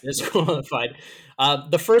 Next. Disqualified.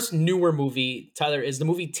 The first newer movie, Tyler, is the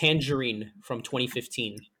movie Tangerine from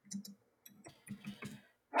 2015.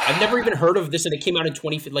 I've never even heard of this, and it came out in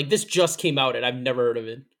 2015. Like, this just came out, and I've never heard of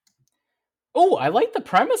it. Oh, I like the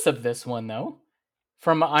premise of this one, though.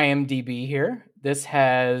 From IMDb here. This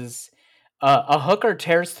has a hooker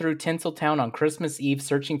tears through Tinseltown on Christmas Eve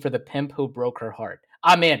searching for the pimp who broke her heart.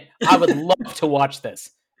 I'm in. I would love to watch this.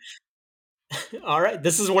 All right.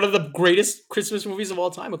 This is one of the greatest Christmas movies of all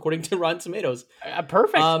time, according to Rotten Tomatoes.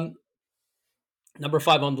 Perfect. Number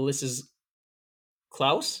five on the list is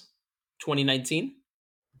Klaus, 2019.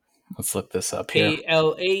 Let's look this up here.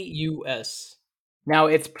 Klaus. Now,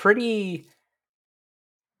 it's pretty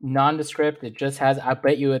nondescript. It just has, I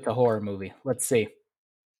bet you it's a horror movie. Let's see.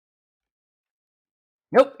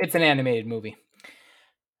 Nope, it's an animated movie.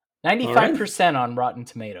 95% on Rotten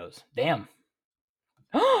Tomatoes. Damn.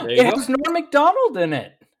 It has Norm Macdonald in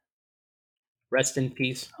it. Rest in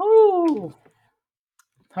peace. Oh.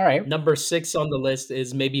 All right. Number six on the list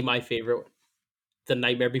is maybe my favorite, The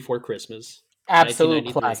Nightmare Before Christmas.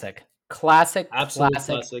 Absolute classic. Classic.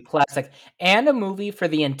 And a movie for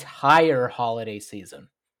the entire holiday season.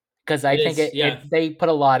 Because I think they put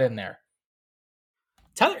a lot in there.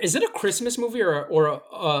 Tyler, is it a Christmas movie or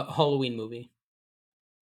a Halloween movie?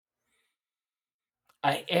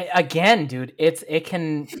 Again, dude, it's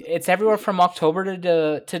everywhere from October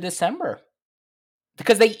to December.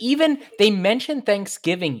 Because they mention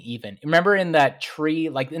Thanksgiving even. Remember in that tree,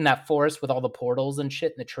 like in that forest with all the portals and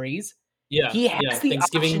shit in the trees? Yeah. He has the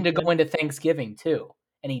option to go into Thanksgiving too,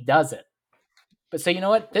 and he doesn't. But so you know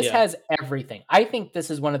what? This has everything. I think this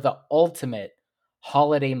is one of the ultimate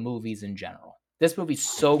holiday movies in general. This movie's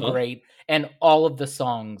so great, and all of the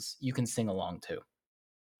songs you can sing along to.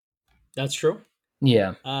 That's true.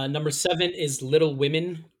 Yeah. Number seven is Little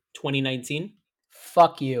Women, 2019.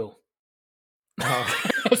 Fuck you.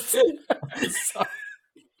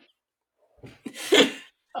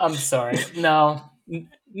 I'm sorry. No.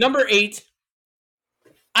 Number eight.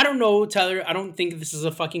 I don't know, Tyler. I don't think this is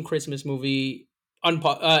a fucking Christmas movie.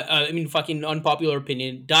 Fucking unpopular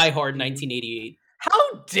opinion. Die Hard, 1988.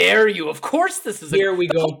 How dare you? Of course this is Here we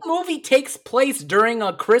go. The whole movie takes place during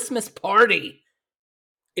a Christmas party.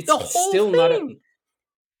 It's the whole still thing. Not a...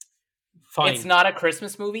 Fine. It's not a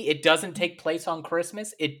Christmas movie. It doesn't take place on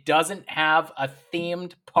Christmas. It doesn't have a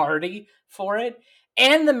themed party for it.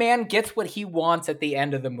 And the man gets what he wants at the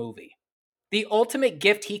end of the movie. The ultimate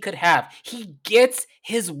gift he could have. He gets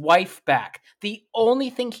his wife back. The only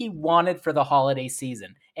thing he wanted for the holiday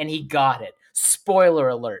season. And he got it. Spoiler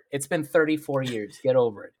alert. It's been 34 years. Get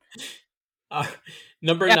over it.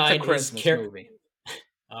 Number nine is movie.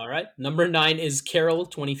 All right. Number 9 is Carol,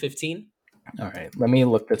 2015. All right. Let me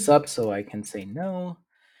look this up so I can say no.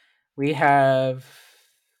 We have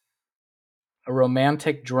A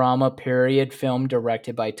romantic drama period film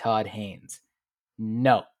directed by Todd Haynes.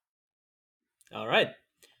 No. All right.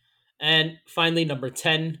 And finally, number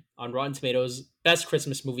 10 on Rotten Tomatoes, best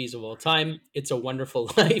Christmas movies of all time. It's a Wonderful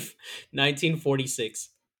Life, 1946.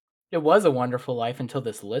 It was A Wonderful Life until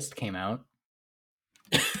this list came out.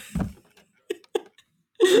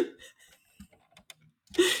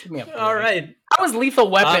 Give me a break. All right. How is Lethal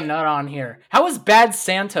Weapon not on here? How is Bad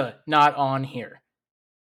Santa not on here?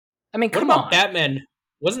 I mean, What come about on. Batman?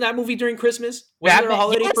 Wasn't that movie during Christmas? Wasn't there a Batman-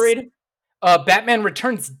 holiday yes. parade? Batman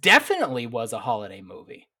Returns definitely was a holiday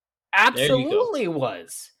movie. Absolutely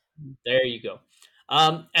was. There you go.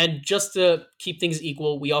 And just to keep things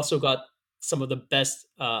equal, we also got some of the best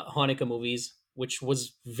Hanukkah movies, which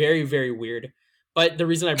was very, very weird. But the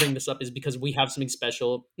reason I bring this up is because we have something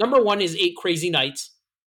special. Number 1 is 8 Crazy Nights.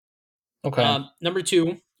 Okay. Number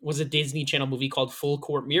 2 was a Disney Channel movie called Full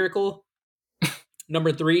Court Miracle.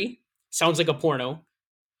 Number 3 sounds like a porno.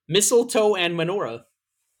 Mistletoe and Menorah.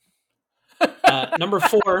 Number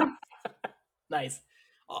 4 Nice.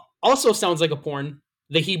 also sounds like a porn.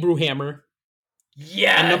 The Hebrew Hammer.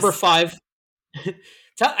 Yes. And number 5.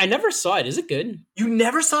 I never saw it. Is it good? You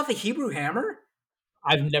never saw The Hebrew Hammer?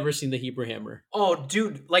 I've never seen The Hebrew Hammer. Oh,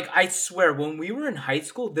 dude, like I swear, when we were in high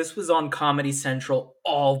school, this was on Comedy Central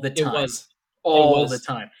all the time. It was. All the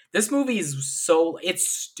time. This movie is it's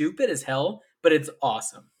stupid as hell, but it's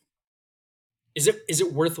awesome. Is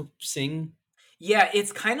it worth seeing? Yeah,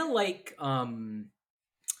 it's kind of like it's kind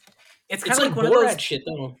of like one Borat of those shit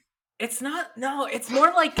though. It's not. No, it's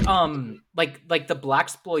more like the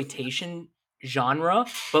blaxploitation genre,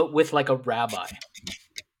 but with like a rabbi.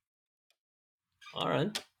 All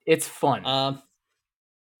right. It's fun.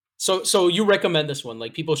 So you recommend this one?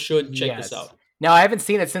 Like people should check this out. Now I haven't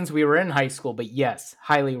seen it since we were in high school, but yes,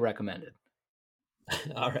 highly recommended.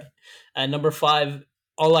 All right. And number 5,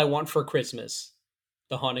 All I Want for Christmas,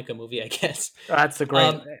 the Hanukkah movie, I guess. That's a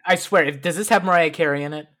great. I swear, does this have Mariah Carey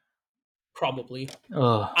in it? Probably.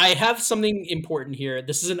 Ugh. I have something important here.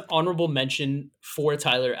 This is an honorable mention for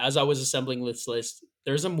Tyler. As I was assembling this list,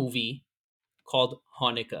 there's a movie called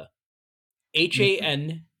Hanukkah.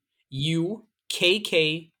 HANUKKAH.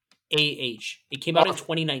 It came out in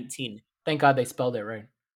 2019. Thank God they spelled it right.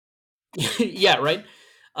 Yeah, right?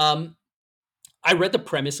 I read the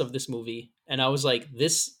premise of this movie, and I was like,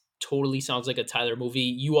 this totally sounds like a Tyler movie.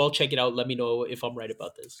 You all check it out. Let me know if I'm right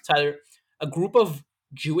about this. Tyler, a group of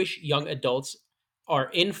Jewish young adults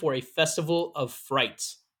are in for a festival of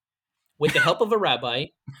frights. With the help of a rabbi,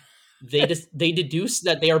 they deduce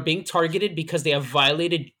that they are being targeted because they have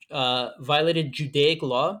violated Judaic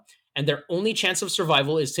law, and their only chance of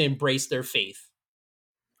survival is to embrace their faith.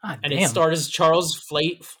 And it stars Charles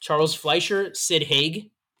Fleischer, Sid Haig,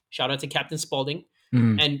 shout out to Captain Spaulding,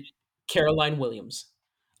 and Caroline Williams.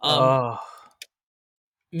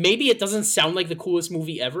 Maybe it doesn't sound like the coolest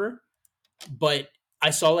movie ever, but I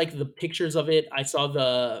saw like the pictures of it. I saw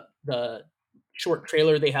the short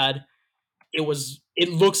trailer they had. It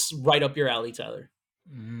looks right up your alley, Tyler.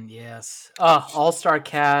 Yes. All-star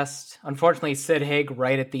cast. Unfortunately, Sid Haig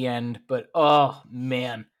right at the end, but oh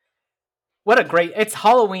man. What a great... It's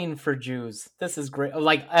Halloween for Jews. This is great.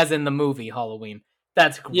 Like, as in the movie Halloween.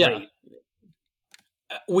 That's great. Yeah.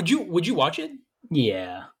 Would you watch it?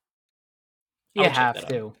 Yeah. You have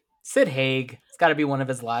to. Sid Haig. It's got to be one of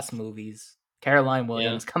his last movies. Caroline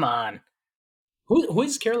Williams. Yeah. Come on. Who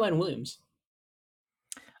is Caroline Williams?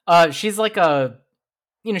 She's like a...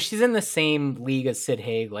 she's in the same league as Sid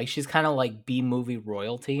Haig. Like, she's kind of like B-movie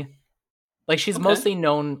royalty. Like, she's mostly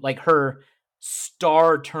known... Like, her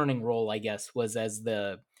star-turning role, I guess, was as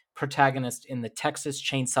the protagonist in the Texas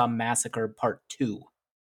Chainsaw Massacre Part 2.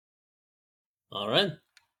 All right.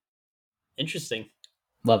 Interesting.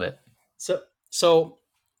 Love it. So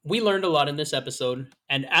we learned a lot in this episode,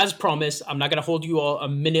 and as promised, I'm not going to hold you all a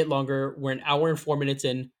minute longer. We're an hour and 4 minutes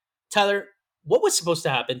in. Tyler, what was supposed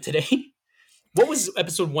to happen today? What was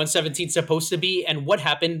episode 117 supposed to be, and what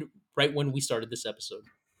happened right when we started this episode?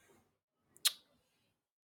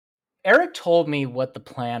 Eric told me what the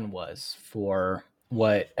plan was for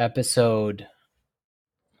what episode...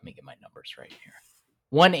 Let me get my numbers right here.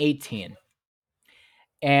 118.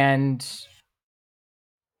 And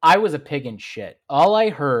I was a pig in shit. All I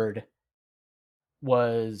heard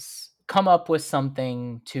was come up with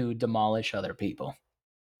something to demolish other people.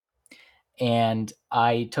 And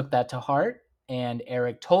I took that to heart, and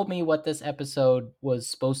Eric told me what this episode was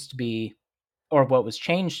supposed to be, or what was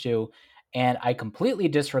changed to, and I completely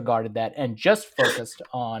disregarded that and just focused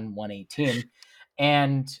on 118.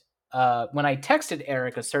 And when I texted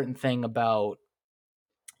Eric a certain thing about,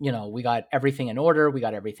 we got everything in order, we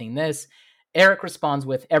got everything this, Eric responds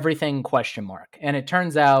with everything ? And it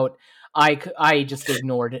turns out I just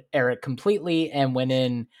ignored Eric completely and went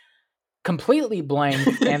in completely blank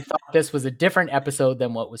and thought this was a different episode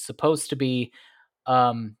than what was supposed to be.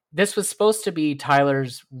 This was supposed to be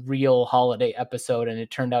Tyler's real holiday episode, and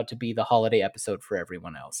it turned out to be the holiday episode for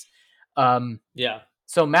everyone else. Yeah.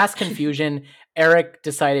 So mass confusion. Eric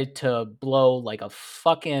decided to blow like a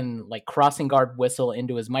fucking like crossing guard whistle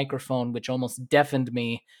into his microphone, which almost deafened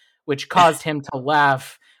me, which caused him to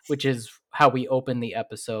laugh, which is how we open the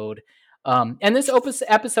episode. And this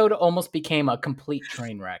episode almost became a complete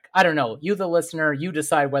train wreck. I don't know. You, the listener, you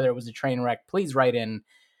decide whether it was a train wreck. Please write in.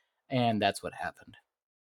 And that's what happened.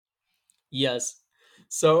 Yes.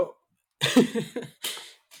 So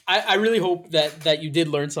I really hope that you did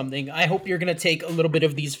learn something. I hope you're gonna take a little bit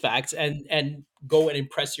of these facts and go and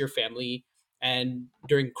impress your family. And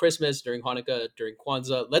during Christmas, during Hanukkah, during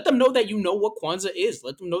Kwanzaa, let them know that you know what Kwanzaa is.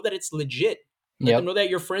 Let them know that it's legit. Let them know that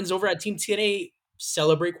your friends over at Team TNA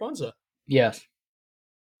celebrate Kwanzaa. Yes.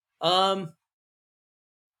 What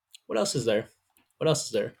else is there? I'm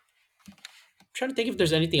trying to think if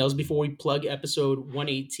there's anything else before we plug episode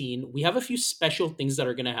 118. We have a few special things that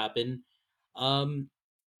are going to happen. I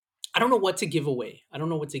don't know what to give away. I don't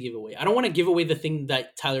want to give away the thing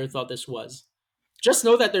that Tyler thought this was. Just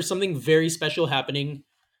know that there's something very special happening.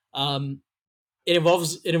 It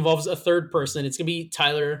involves a third person. It's going to be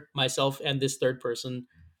Tyler, myself, and this third person.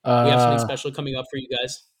 We have something special coming up for you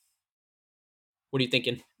guys. What are you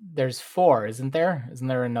thinking? There's 4, isn't there? Isn't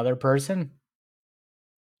there another person?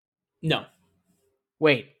 No.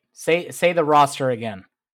 Wait, say the roster again.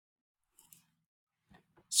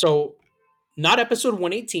 So, not episode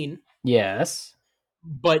 118. Yes.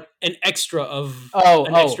 But an extra of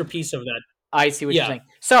extra piece of that. I see what you're saying.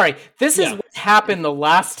 Sorry, this is what happened the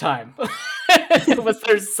last time.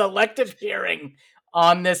 There's selective hearing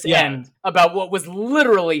on this end about what was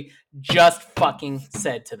literally just fucking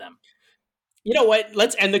said to them. You know what?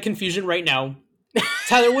 Let's end the confusion right now.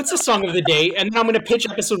 Tyler, what's the song of the day? And then I'm going to pitch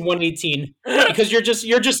episode 118 because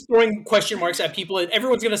you're just throwing question marks at people and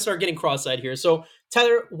everyone's going to start getting cross-eyed here. So,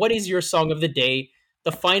 Tyler, what is your song of the day?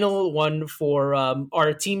 The final one for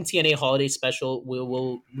our Team TNA holiday special.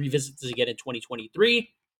 We'll revisit this again in 2023.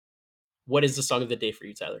 What is the song of the day for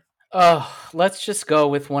you, Tyler? Let's just go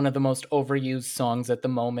with one of the most overused songs at the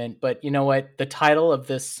moment. But you know what? The title of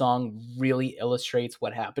this song really illustrates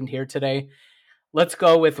what happened here today. Let's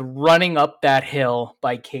go with Running Up That Hill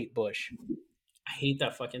by Kate Bush. I hate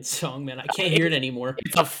that fucking song, man. I can't hear it anymore.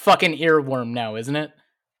 It's a fucking earworm now, isn't it?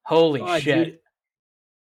 Holy shit. Dude.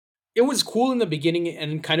 It was cool in the beginning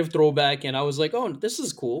and kind of throwback, and I was like, oh, this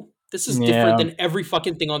is cool. This is different than every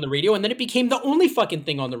fucking thing on the radio. And then it became the only fucking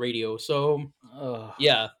thing on the radio. So,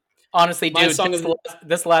 yeah. Honestly, dude,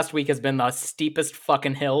 this last week has been the steepest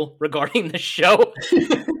fucking hill regarding the show.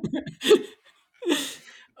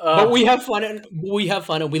 But we have fun and we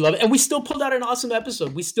love it. And we still pulled out an awesome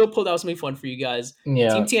episode. We still pulled out something fun for you guys.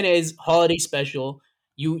 Yeah. Team TNA's holiday special.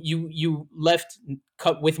 You left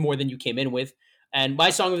cut with more than you came in with. And my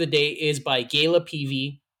song of the day is by Gayla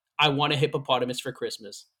Peavy. I Want a Hippopotamus for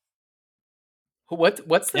Christmas.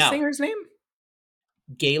 What's the singer's name?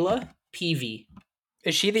 Gayla Peavy.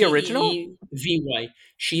 Is she the original? P-E-V-Y.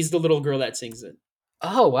 She's the little girl that sings it.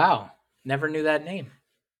 Oh, wow. Never knew that name.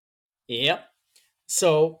 Yep.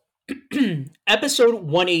 So, episode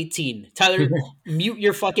 118. Tyler, mute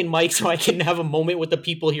your fucking mic so I can have a moment with the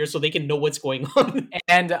people here so they can know what's going on.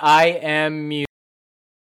 And I am mute.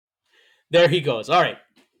 There he goes. All right.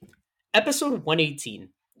 Episode 118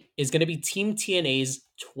 is going to be Team TNA's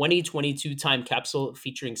 2022 time capsule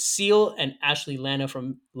featuring Seal and Ashley Lana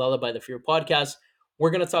from Lullaby the Fear podcast.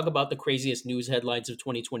 We're going to talk about the craziest news headlines of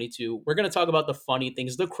 2022. We're going to talk about the funny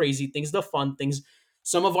things, the crazy things, the fun things,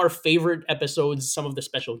 some of our favorite episodes, some of the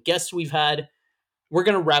special guests we've had. We're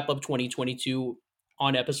going to wrap up 2022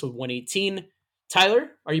 on episode 118. Tyler,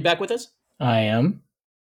 are you back with us? I am.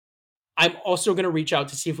 I'm also going to reach out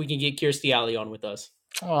to see if we can get Kirstie Alley on with us.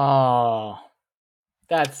 Oh,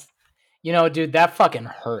 that's, dude, that fucking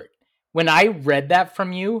hurt. When I read that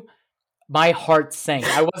from you, my heart sank.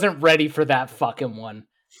 I wasn't ready for that fucking one.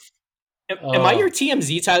 Am I your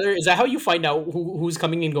TMZ, Tyler? Is that how you find out who's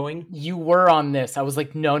coming and going? You were on this. I was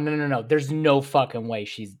like, no. There's no fucking way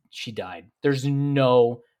she died. There's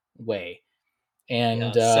no way.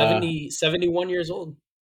 And 71 years old.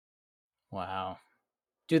 Wow.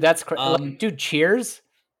 Dude, that's crazy. Dude, cheers.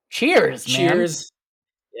 Cheers, man. Cheers.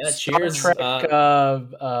 Yeah, Star cheers. Trek,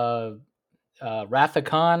 Wrath of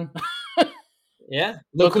Khan. Yeah.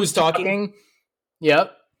 Look who's talking.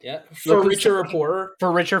 Yep. Yeah. For richer or poorer.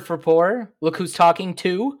 For richer, for poorer. Look who's talking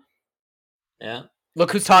too. Yeah.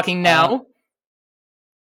 Look who's talking now.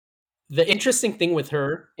 The interesting thing with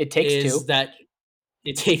her It Takes is Two. that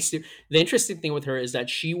it takes the interesting thing with her is that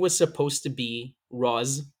she was supposed to be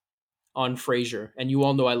Roz on Frasier, and you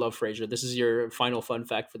all know I love Frasier. This is your final fun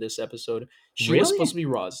fact for this episode. She was supposed Really? to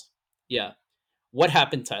be Roz. Yeah. What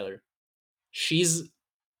happened, Tyler? She's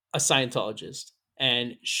a Scientologist,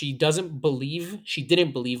 and she didn't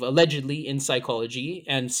believe allegedly in psychology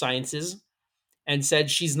and sciences, and said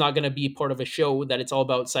she's not going to be part of a show that it's all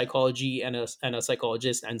about psychology and a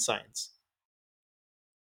psychologist and science.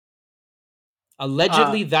 Uh,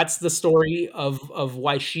 Allegedly, that's the story of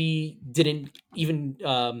why she didn't even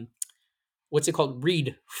what's it called,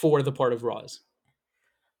 read for the part of Roz.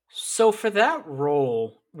 so for that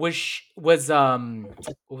role, what was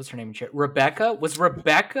her name? Rebecca? Was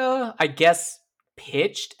Rebecca, I guess,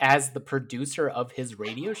 pitched as the producer of his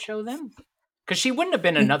radio show then? Because she wouldn't have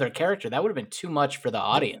been another character. That would have been too much for the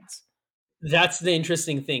audience. That's the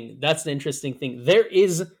interesting thing. That's the interesting thing. There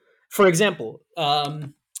is, for example,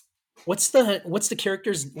 what's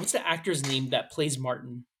the actor's name that plays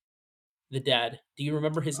Martin, the dad? Do you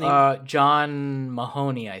remember his name? John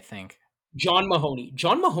Mahoney, I think. John Mahoney.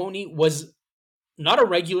 John Mahoney was not a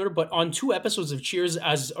regular, but on 2 episodes of Cheers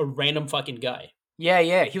as a random fucking guy. Yeah,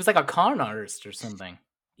 yeah. He was like a con artist or something,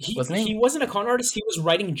 wasn't He he? wasn't a con artist. He was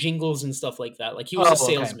writing jingles and stuff like that. Like he was a Oh,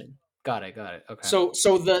 okay. salesman. Got it. Got it. Okay. So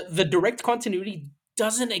the direct continuity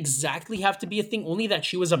doesn't exactly have to be a thing. Only that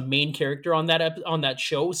she was a main character on on that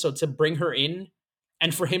show. So to bring her in,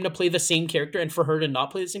 and for him to play the same character, and for her to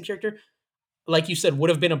not play the same character, like you said, would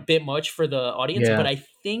have been a bit much for the audience. Yeah. But I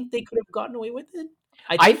think they could have gotten away with it.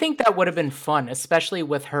 I think that would have been fun, especially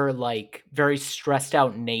with her like very stressed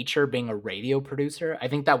out nature being a radio producer. I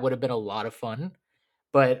think that would have been a lot of fun.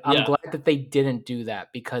 But I'm Yeah, glad that they didn't do that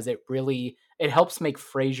because it helps make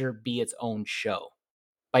Frasier be its own show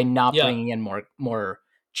by not yeah, bringing in more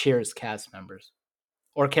Cheers cast members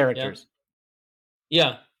or yeah, characters.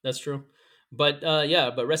 yeah. That's true. But yeah,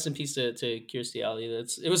 but rest in peace to Kirstie Alley.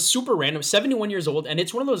 It was super random. 71 years old, and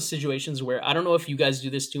it's one of those situations where I don't know if you guys do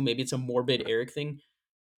this too. Maybe it's a morbid Eric thing.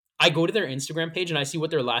 I go to their Instagram page and I see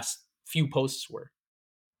what their last few posts were.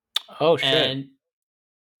 Oh shit. And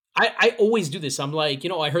I always do this. I'm like,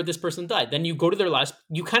 I heard this person died. Then you go to their last,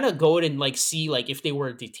 you kind of go and like see like if they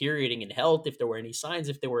were deteriorating in health, if there were any signs,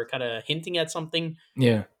 if they were kind of hinting at something.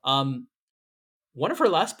 Yeah. Um, One of her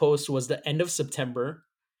last posts was the end of September,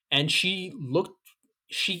 and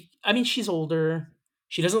I mean, she's older.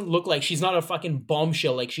 She doesn't look like, she's not a fucking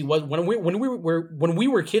bombshell like she was when we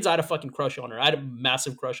were kids. I had a fucking crush on her. I had a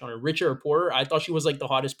massive crush on her. Richer or poorer, I thought she was like the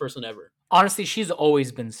hottest person ever. Honestly, she's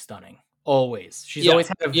always been stunning. Always. She's Yeah, always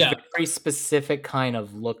had a yeah, very specific kind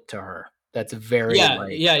of look to her. That's very yeah,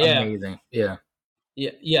 like yeah, yeah. amazing. Yeah.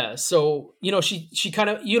 Yeah, yeah. So she kind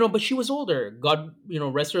of but she was older. God,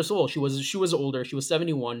 rest her soul. She was older. She was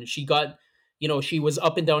 71. She got, she was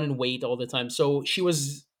up and down in weight all the time. So she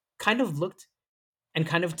was kind of looked and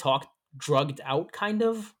kind of talked drugged out, kind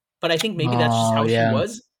of. But I think maybe that's just Oh how she yeah.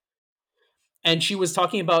 was. And she was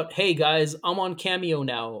talking about, hey guys, I'm on Cameo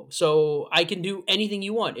now, so I can do anything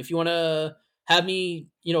you want. If you want to have me,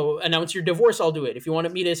 announce your divorce, I'll do it. If you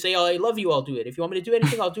wanted me to say I love you, I'll do it. If you want me to do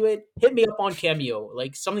anything, I'll do it. Hit me up on Cameo,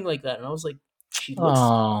 like something like that. And I was like, she looks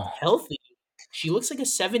Oh. healthy. She looks like a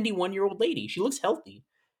 71-year-old lady. She looks healthy.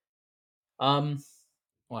 Um,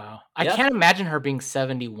 Wow. I yeah, can't imagine her being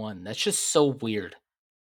 71. That's just so weird.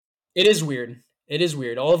 it is weird. It is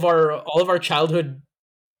weird. All of our childhood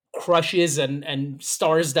crushes and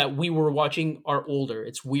stars that we were watching are older.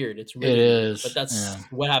 It's weird. It's It really weird. But is. that's Yeah.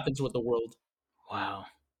 what happens with the world. Wow.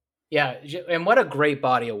 Yeah, and what a great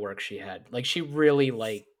body of work she had. Like she really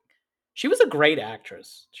she was a great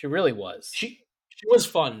actress. She really was. She was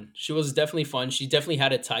fun. She was definitely fun. She definitely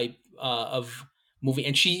had a type of movie,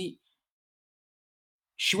 and she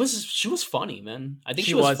was funny, man. I think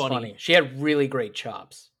She she was was funny. funny. She had really great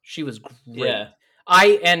chops. She was great. Yeah,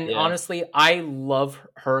 yeah. Honestly, I love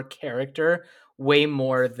her character way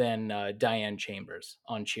more than Diane Chambers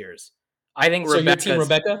on Cheers. I think So you're Team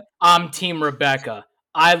Rebecca? I'm Team Rebecca.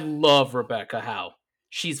 I love Rebecca Howe.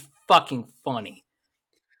 She's fucking funny.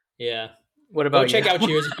 Yeah. What Go about you? check out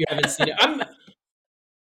Cheers if you haven't seen it.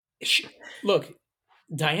 She, look,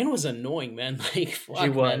 Diane was annoying, man. Like, She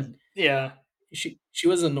fuck, was. man. Yeah. She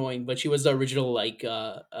was annoying, but she was the original like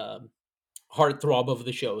heartthrob of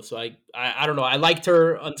the show. So I don't know. I liked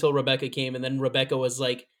her until Rebecca came, and then Rebecca was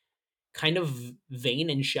like kind of vain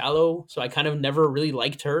and shallow. So I kind of never really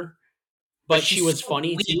liked her. But But she she's was so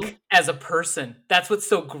funny too. weak as a person. That's what's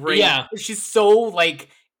so great. Yeah, She's so like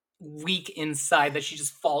weak inside that she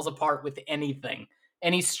just falls apart with anything.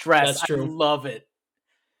 Any stress. that's I true. love it.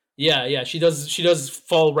 Yeah, she does. She does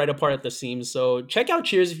fall right apart at the seams. So check out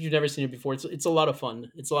Cheers if you've never seen it before. It's a lot of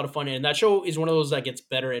fun. It's a lot of fun, and that show is one of those that gets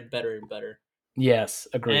better and better and better. Yes,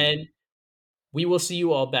 agreed. And we will see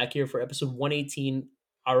you all back here for episode 118,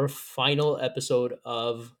 our final episode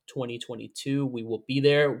of 2022. We will be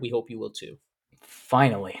there. We hope you will too.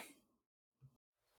 Finally.